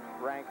goal-scoring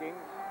rankings.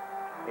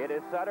 It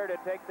is Sutter to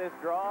take this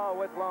draw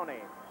with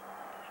Loney.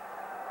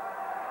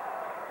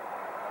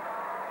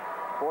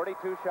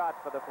 42 shots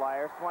for the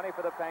Flyers, 20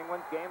 for the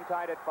Penguins. Game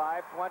tied at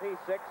 5,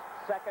 26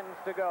 seconds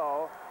to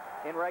go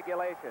in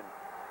regulation.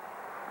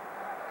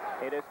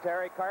 It is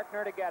Terry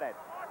Karkner to get it.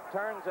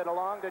 Turns it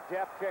along to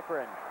Jeff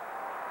Chikrin.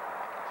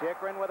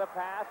 Chikrin with a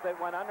pass that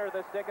went under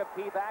the stick of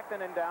Keith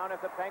Acton and down.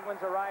 If the Penguins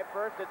arrive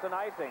first, it's an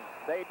icing.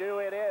 They do,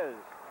 it is.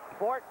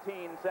 14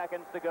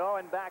 seconds to go,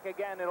 and back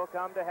again it'll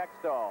come to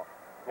Hextall.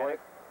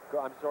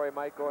 I'm sorry,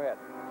 Mike, go ahead.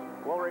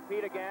 We'll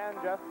repeat again,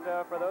 just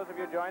for those of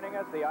you joining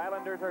us. The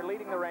Islanders are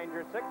leading the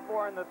Rangers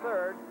 6-4 in the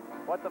third.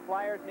 What the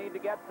Flyers need to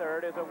get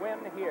third is a win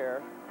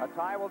here. A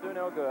tie will do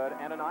no good,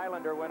 and an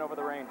Islander win over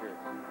the Rangers.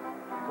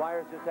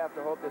 Flyers just have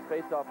to hope this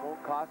faceoff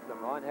won't cost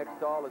them. Ron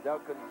Hextall is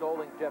out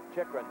consoling Jeff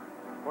Chikrin.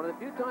 One of the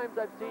few times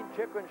I've seen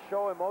Chikrin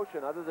show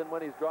emotion other than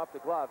when he's dropped the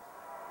gloves.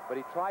 But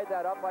he tried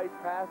that up-ice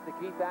pass to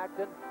Keith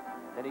Acton,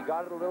 and he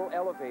got it a little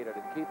elevated,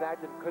 and Keith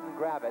Acton couldn't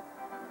grab it.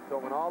 So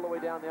it went all the way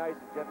down the ice,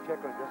 and Jeff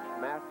Chikrin just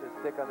smashed his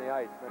stick on the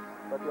ice.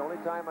 That's the only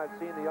time I've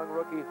seen the young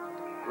rookie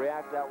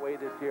react that way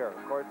this year.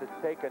 Of course,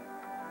 it's taken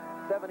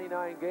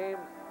 79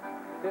 games,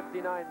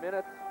 59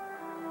 minutes,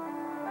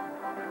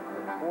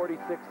 and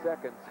 46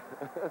 seconds.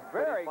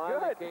 Very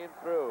good. Came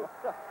through.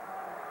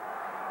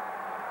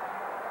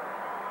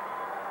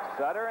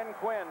 Sutter and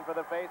Quinn for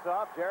the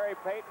face-off. Jerry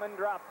Pateman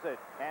drops it,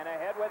 and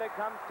ahead with it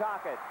comes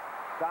Tocchet.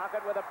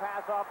 Tocchet with a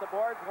pass off the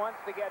boards, wants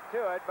to get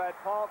to it, but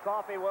Paul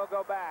Coffey will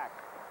go back.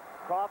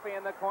 Coffey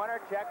in the corner,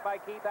 checked by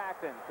Keith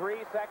Acton. 3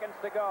 seconds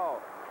to go.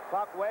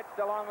 Puck wedged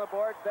along the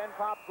boards, then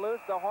pops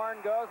loose. The horn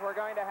goes. We're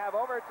going to have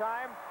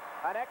overtime.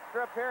 An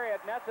extra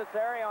period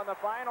necessary on the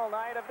final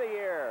night of the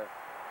year.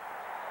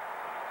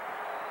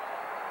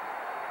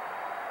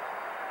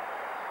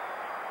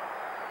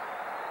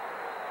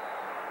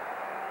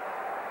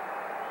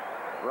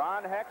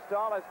 Ron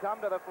Hextall has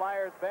come to the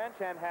Flyers bench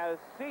and has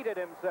seated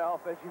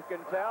himself, as you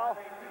can tell.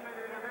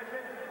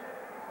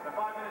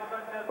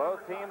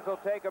 Both teams will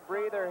take a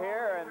breather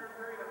here, and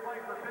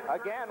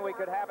again, we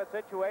could have a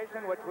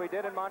situation, which we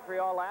did in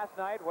Montreal last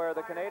night, where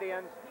the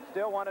Canadiens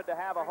still wanted to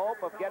have a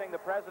hope of getting the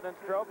President's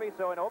Trophy,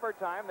 so in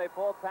overtime, they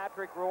pulled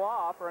Patrick Roy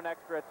off for an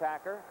extra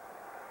attacker.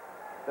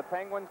 The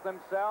Penguins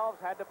themselves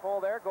had to pull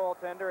their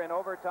goaltender in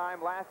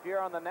overtime last year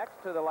on the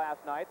next to the last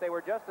night. They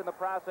were just in the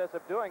process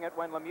of doing it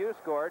when Lemieux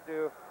scored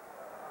to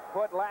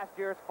put last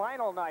year's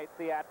final night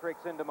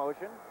theatrics into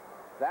motion.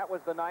 That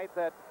was the night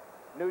that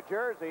New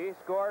Jersey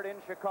scored in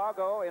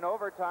Chicago in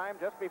overtime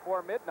just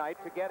before midnight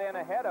to get in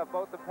ahead of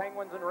both the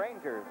Penguins and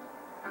Rangers.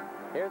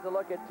 Here's a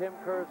look at Tim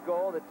Kerr's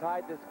goal that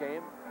tied this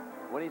game.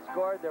 When he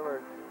scored, there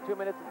were 2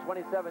 minutes and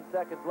 27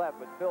 seconds left,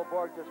 but Phil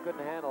Borg just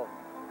couldn't handle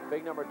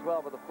big number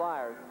 12 of the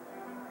Flyers.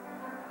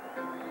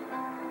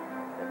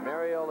 And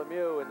Mario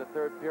Lemieux in the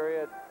third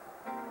period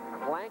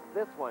clanked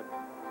this one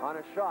on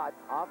a shot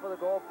off of the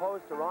goal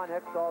post to Ron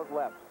Hextall's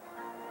left.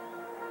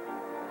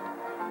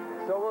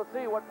 So we'll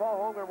see what Paul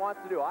Holmgren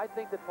wants to do. I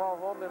think that Paul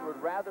Holmgren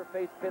would rather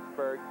face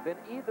Pittsburgh than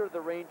either the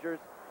Rangers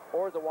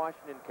or the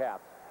Washington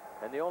Caps.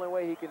 And the only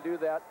way he can do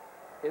that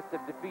is to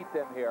defeat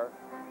them here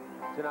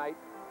tonight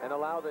and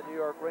allow the New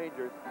York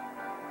Rangers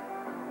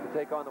to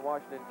take on the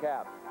Washington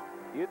Caps.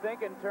 You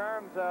think in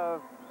terms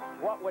of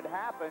what would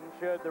happen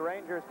should the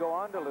Rangers go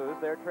on to lose?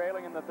 They're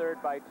trailing in the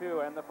third by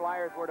 2, and the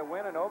Flyers were to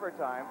win in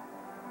overtime.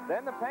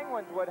 Then the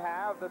Penguins would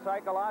have the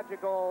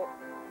psychological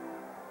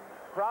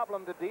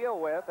problem to deal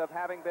with of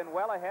having been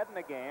well ahead in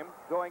the game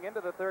going into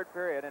the third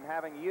period and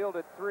having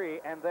yielded 3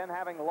 and then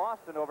having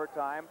lost in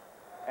overtime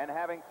and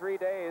having 3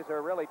 days,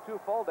 or really 2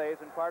 full days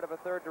and part of a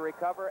third to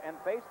recover and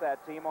face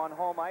that team on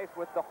home ice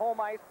with the home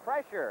ice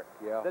pressure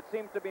that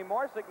seems to be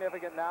more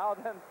significant now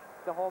than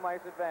the home ice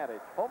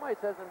advantage. Home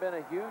ice hasn't been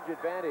a huge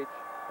advantage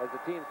as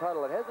the teams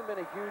huddle. It hasn't been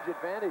a huge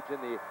advantage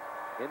in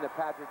the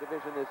Patriot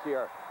division this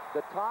year.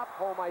 The top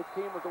home ice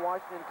team was the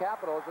Washington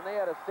Capitals, and they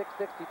had a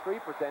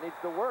 .663 percentage.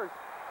 The worst,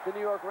 the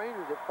New York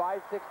Rangers at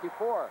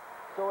 .564.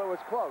 So it was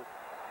close.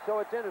 So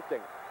it's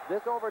interesting.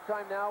 This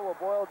overtime now will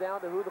boil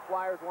down to who the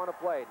Flyers want to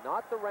play,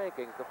 not the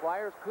rankings. The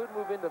Flyers could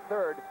move into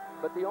third,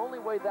 but the only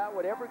way that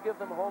would ever give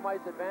them home ice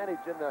advantage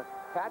in the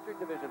Patrick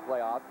Division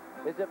playoff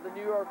is if the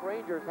New York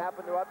Rangers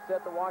happen to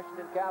upset the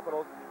Washington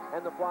Capitals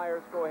and the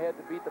Flyers go ahead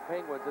to beat the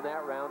Penguins in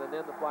that round, and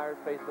then the Flyers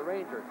face the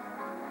Rangers.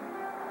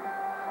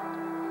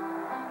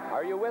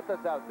 Are you with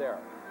us out there?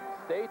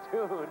 Stay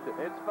tuned.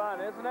 It's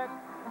fun, isn't it?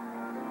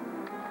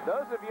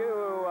 Those of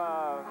you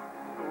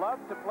who love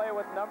to play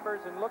with numbers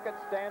and look at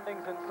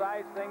standings and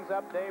size things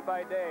up day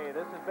by day,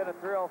 this has been a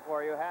thrill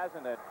for you,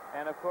 hasn't it?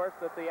 And of course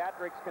the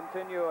theatrics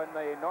continue in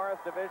the Norris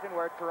Division,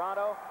 where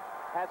Toronto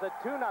has a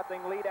 2-0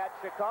 lead at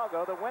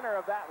Chicago. The winner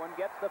of that one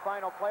gets the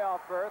final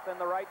playoff berth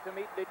and the right to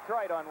meet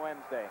Detroit on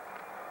Wednesday.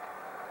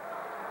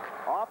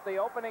 Off the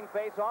opening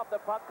face-off, the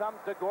puck comes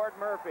to Gord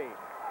Murphy.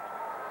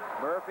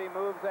 Murphy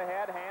moves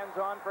ahead, hands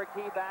on for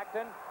Keith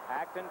Acton.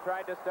 Acton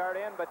tried to start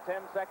in, but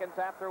 10 seconds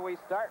after we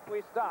start,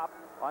 we stop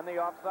on the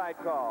offside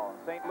call.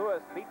 St. Louis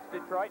beats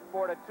Detroit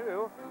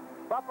 4-2.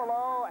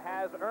 Buffalo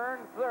has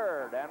earned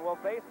third and will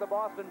face the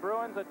Boston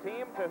Bruins, a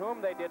team to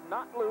whom they did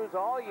not lose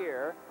all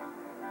year.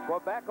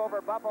 Quebec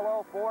over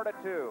Buffalo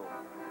 4-2.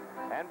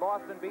 And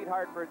Boston beat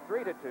Hartford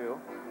 3-2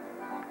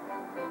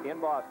 in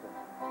Boston.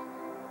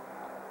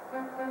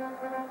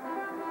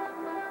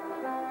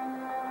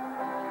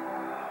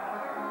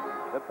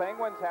 The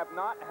Penguins have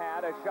not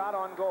had a shot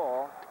on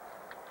goal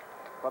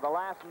for the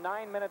last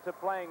 9 minutes of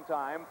playing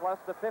time, plus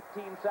the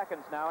 15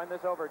 seconds now in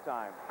this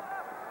overtime.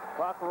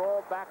 Puck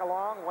rolled back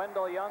along.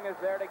 Wendell Young is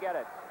there to get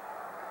it.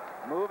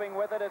 Moving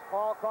with it is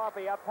Paul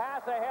Coffey. A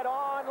pass ahead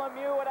on.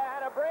 Lemieux would have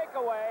had a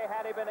breakaway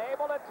had he been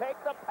able to take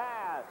the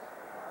pass.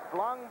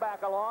 Flung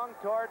back along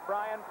toward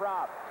Brian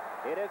Propp.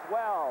 It is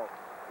Wells.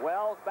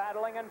 Wells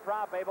battling and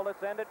Propp able to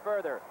send it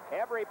further.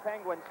 Every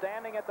Penguin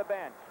standing at the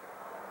bench.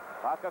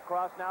 Puck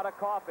across now to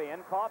Coffey,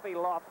 and Coffey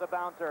lofts the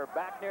bouncer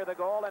back near the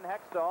goal, and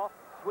Hextall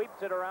sweeps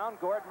it around.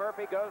 Gord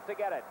Murphy goes to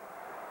get it.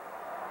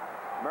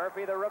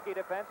 Murphy, the rookie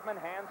defenseman,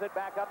 hands it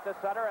back up to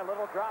Sutter. A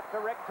little drop to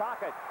Rick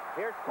Tocchet.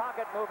 Here's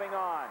Tocchet moving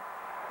on.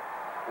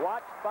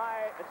 Watched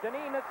by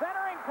Deneen, the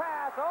centering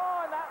pass.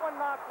 Oh, and that one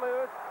knocked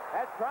loose.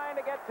 As trying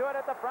to get to it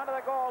at the front of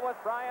the goal was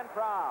Brian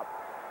Propp.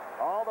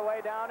 All the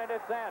way down in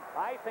descent.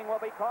 Icing will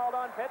be called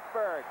on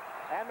Pittsburgh.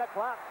 And the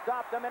clock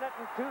stopped 1 minute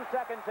and 2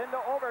 seconds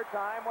into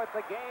overtime, with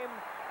the game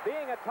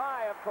being a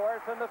tie, of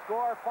course, and the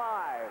score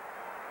 5.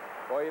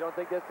 Boy, you don't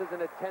think this is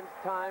an intense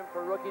time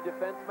for rookie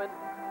defensemen?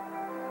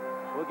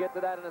 We'll get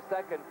to that in a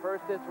second.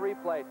 First, this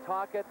replay.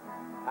 Tocchet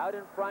out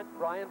in front.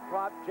 Brian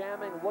Propp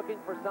jamming, looking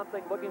for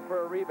something, looking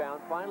for a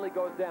rebound. Finally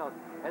goes down.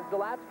 And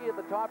Zalapsky at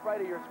the top right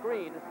of your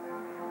screen.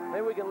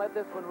 Maybe we can let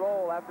this one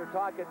roll after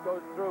Tocchet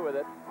goes through with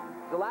it.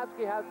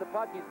 Zalapsky has the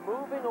puck. He's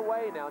moving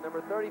away now.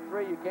 Number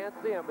 33, you can't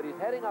see him, but he's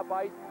heading up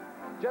ice.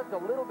 Just a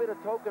little bit of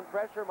token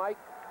pressure, Mike,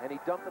 and he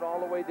dumped it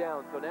all the way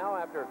down. So now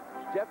after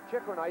Jeff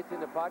Chikrin icing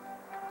the puck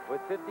with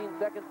 15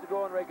 seconds to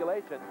go in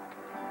regulation,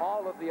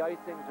 all of the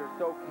icings are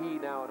so key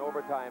now in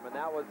overtime, and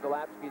that was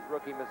Zalapsky's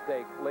rookie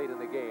mistake late in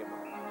the game.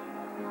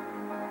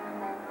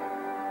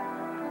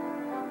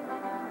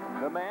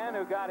 The man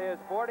who got his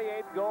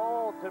 48th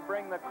goal to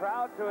bring the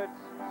crowd to its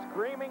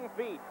screaming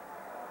feet,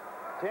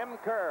 Tim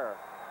Kerr.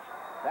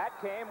 That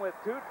came with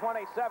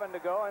 2:27 to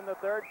go in the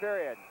third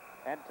period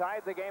and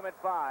tied the game at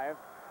 5.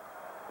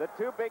 The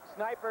two big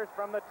snipers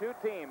from the two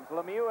teams,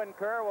 Lemieux and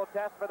Kerr, will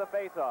test for the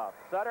faceoff.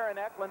 Sutter and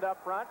Eklund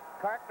up front,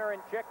 Kartner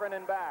and Chikrin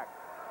in back.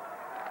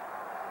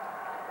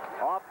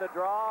 Off the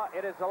draw,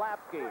 it is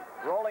Zalapsky.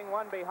 Rolling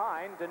one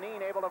behind,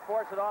 Deneen able to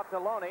force it off to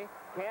Loney.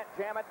 Can't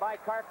jam it by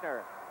Kartner.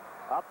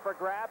 Up for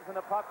grabs, and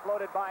the puck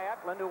floated by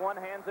Eklund, who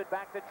one-hands it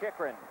back to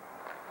Chikrin.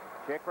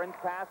 Chikrin's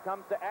pass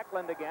comes to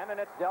Eklund again,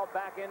 and it's dealt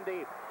back in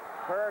deep.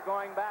 Kerr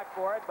going back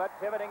for it, but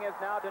pivoting is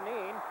now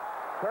Deneen.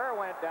 Kerr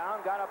went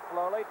down, got up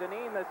slowly.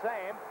 Deneen the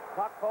same.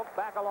 Puck poked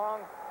back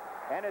along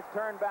and is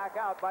turned back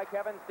out by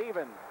Kevin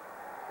Stevens.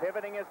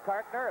 Pivoting is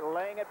Kartner,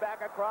 laying it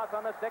back across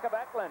on the stick of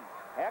Eklund.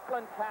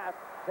 Eklund's pass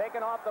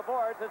taken off the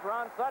boards as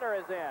Ron Sutter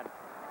is in.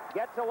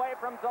 Gets away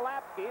from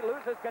Zalapsky,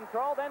 loses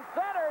control, then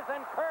centers,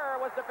 and Kerr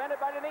was defended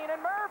by Deneen,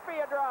 and Murphy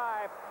a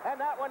drive,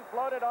 and that one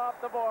floated off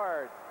the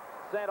boards.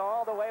 Sent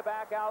all the way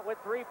back out with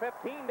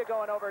 3:15 to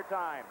go in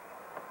overtime.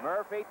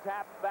 Murphy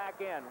taps back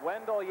in.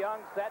 Wendell Young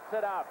sets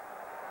it up.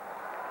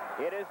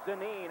 It is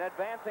Deneen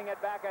advancing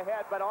it back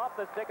ahead, but off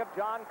the stick of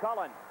John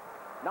Cullen.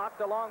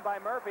 Knocked along by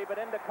Murphy, but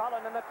into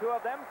Cullen, and the two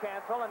of them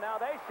cancel, and now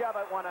they shove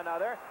at one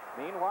another.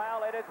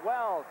 Meanwhile, it is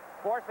Wells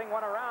forcing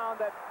one around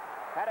that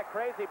had a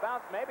crazy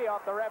bounce, maybe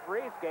off the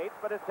referee's skates,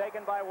 but is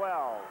taken by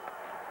Wells.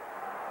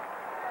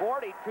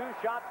 42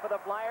 shots for the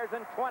Flyers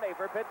and 20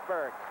 for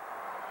Pittsburgh.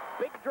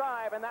 Big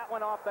drive, and that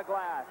one off the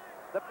glass.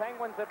 The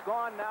Penguins have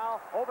gone now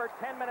over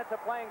 10 minutes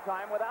of playing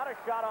time without a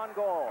shot on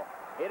goal.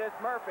 It is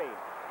Murphy.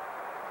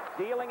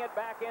 Dealing it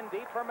back in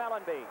deep for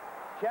Mellenby.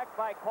 Checked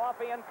by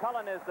Coffey, and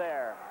Cullen is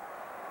there.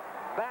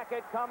 Back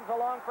it comes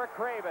along for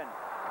Craven.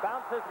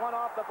 Bounces one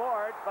off the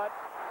boards, but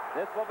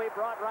this will be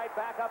brought right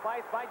back up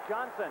ice by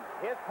Johnson.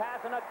 His pass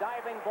and a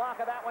diving block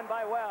of that one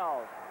by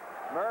Wells.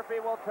 Murphy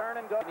will turn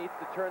and go. He needs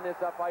to turn this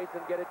up ice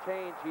and get a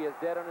change. He is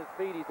dead on his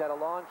feet. He's had a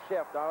long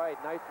shift. All right,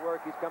 nice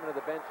work. He's coming to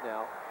the bench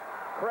now.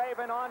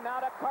 Craven on now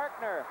to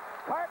Kartner.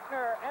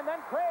 Kartner, and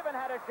then Craven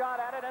had a shot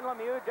at it, and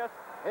Lemieux just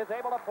is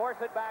able to force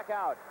it back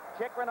out.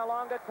 Chikrin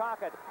along to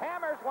Tocchet.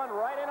 Hammers one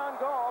right in on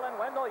goal, and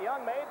Wendell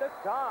Young made the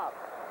stop.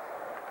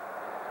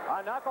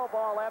 A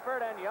knuckleball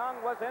effort, and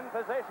Young was in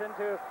position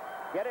to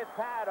get his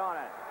pad on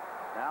it.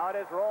 Now it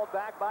is rolled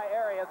back by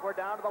Arias. We're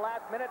down to the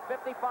last minute,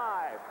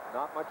 55.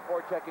 Not much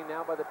forechecking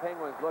now by the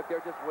Penguins. Look,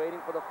 they're just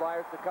waiting for the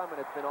Flyers to come, and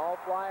it's been all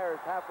Flyers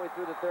halfway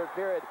through the third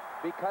period.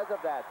 Because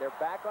of that, they're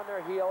back on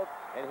their heels,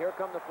 and here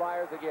come the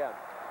Flyers again.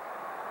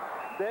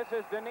 This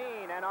is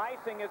Deneen, and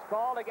icing is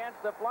called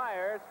against the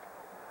Flyers,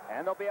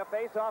 and there'll be a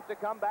face-off to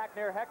come back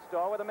near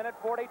Hextall with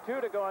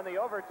 1:42 to go in the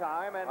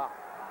overtime, and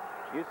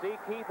you see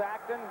Keith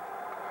Acton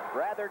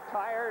rather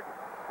tired,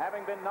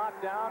 having been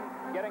knocked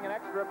down, getting an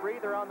extra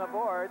breather on the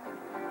boards.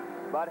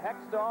 But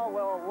Hextall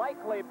will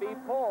likely be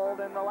pulled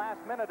in the last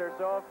minute or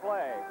so of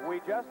play.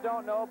 We just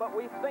don't know, but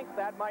we think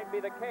that might be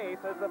the case,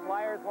 as the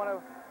Flyers want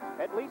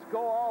to at least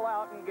go all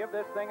out and give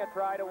this thing a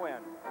try to win.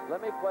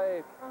 Let me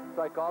play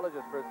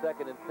psychologist for a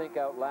second and think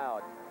out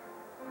loud.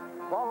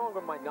 Paul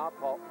Holmgren might not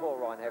pull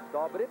Ron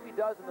Hextall, but if he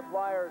does and the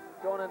Flyers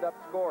don't end up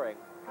scoring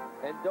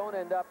and don't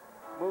end up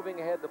moving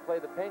ahead to play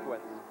the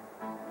Penguins,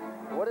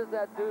 what does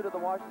that do to the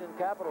Washington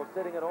Capitals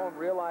sitting at home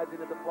realizing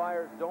that the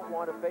Flyers don't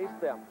want to face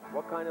them?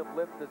 What kind of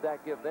lift does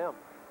that give them?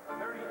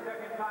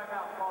 30-second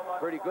timeout called on.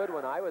 Pretty good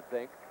one, I would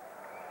think.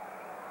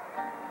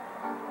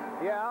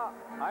 Yeah,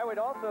 I would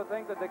also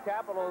think that the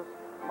Capitals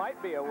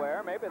might be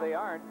aware, maybe they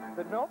aren't,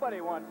 that nobody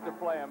wants to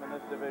play them in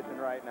this division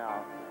right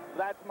now.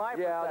 That's my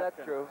perception. Yeah,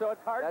 that's true. So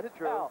it's hard to That's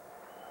true. tell.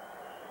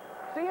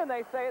 See, and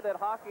they say that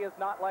hockey is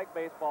not like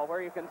baseball,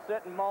 where you can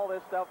sit and mull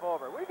this stuff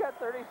over. We've got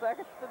 30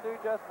 seconds to do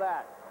just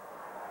that.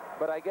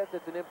 But I guess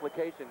it's an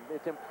implication.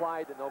 It's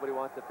implied that nobody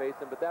wants to face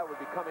them, but that would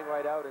be coming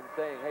right out and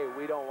saying, hey,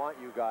 we don't want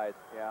you guys.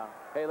 Yeah.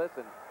 Hey,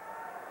 listen,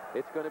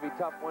 it's going to be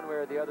tough one way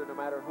or the other no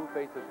matter who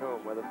faces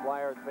whom. Whether the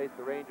Flyers face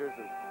the Rangers,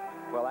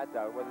 well, that's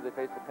out. Whether they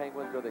face the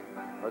Penguins or the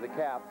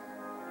Caps.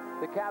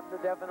 The Caps are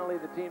definitely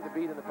the team to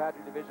beat in the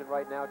Patrick division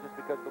right now just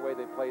because of the way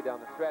they play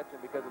down the stretch and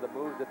because of the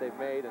moves that they've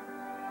made and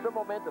the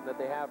momentum that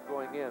they have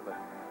going in. But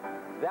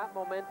that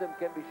momentum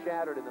can be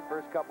shattered in the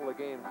first couple of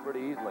games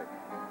pretty easily.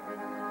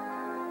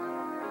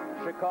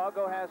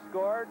 Chicago has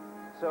scored,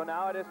 so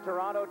now it is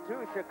Toronto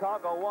 2,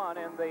 Chicago 1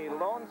 in the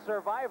lone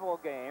survival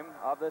game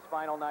of this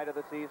final night of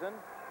the season.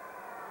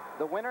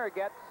 The winner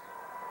gets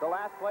the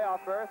last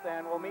playoff berth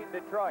and will meet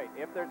Detroit.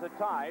 If there's a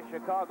tie,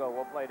 Chicago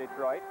will play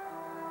Detroit,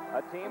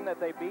 a team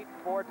that they beat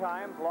 4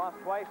 times, lost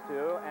twice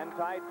to, and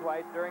tied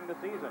twice during the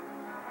season.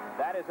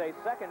 That is a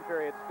second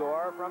period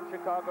score from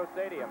Chicago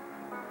Stadium.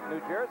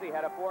 New Jersey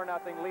had a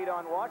 4-0 lead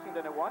on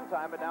Washington at one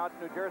time, but now it's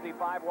New Jersey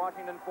 5,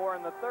 Washington 4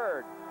 in the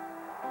third.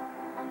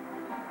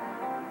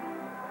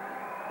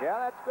 Yeah,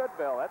 that's good,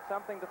 Bill. That's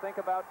something to think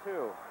about,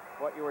 too,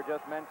 what you were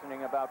just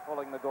mentioning about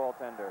pulling the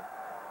goaltender.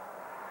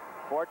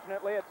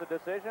 Fortunately, it's a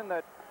decision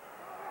that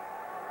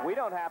we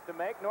don't have to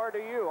make, nor do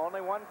you.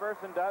 Only one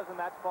person does, and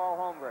that's Paul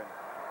Holmgren.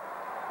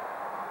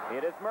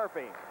 It is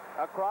Murphy.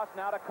 Across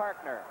now to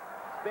Karkner.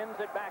 Spins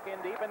it back in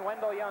deep, and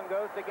Wendell Young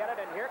goes to get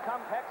it, and here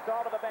comes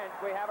Hextall to the bench.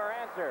 We have our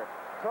answer.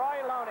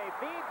 Troy Loney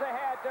feeds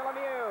ahead to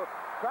Lemieux.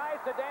 Tries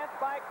to dance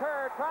by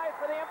Kerr. Tries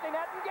for the empty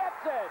net and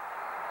gets it.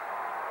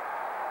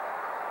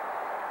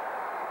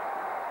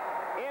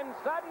 In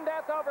sudden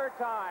death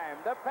overtime,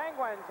 the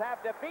Penguins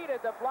have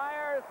defeated the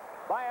Flyers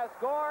by a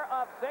score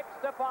of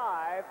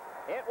 6-5.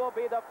 It will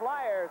be the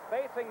Flyers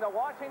facing the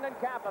Washington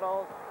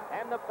Capitals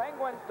and the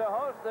Penguins to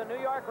host the New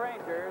York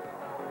Rangers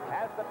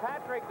as the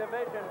Patrick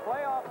Division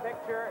playoff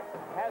picture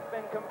has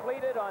been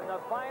completed on the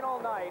final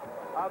night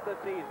of the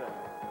season.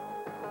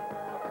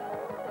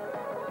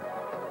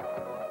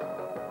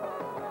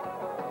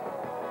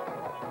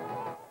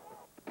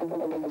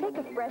 Take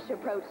a fresh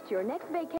approach to your next vacation.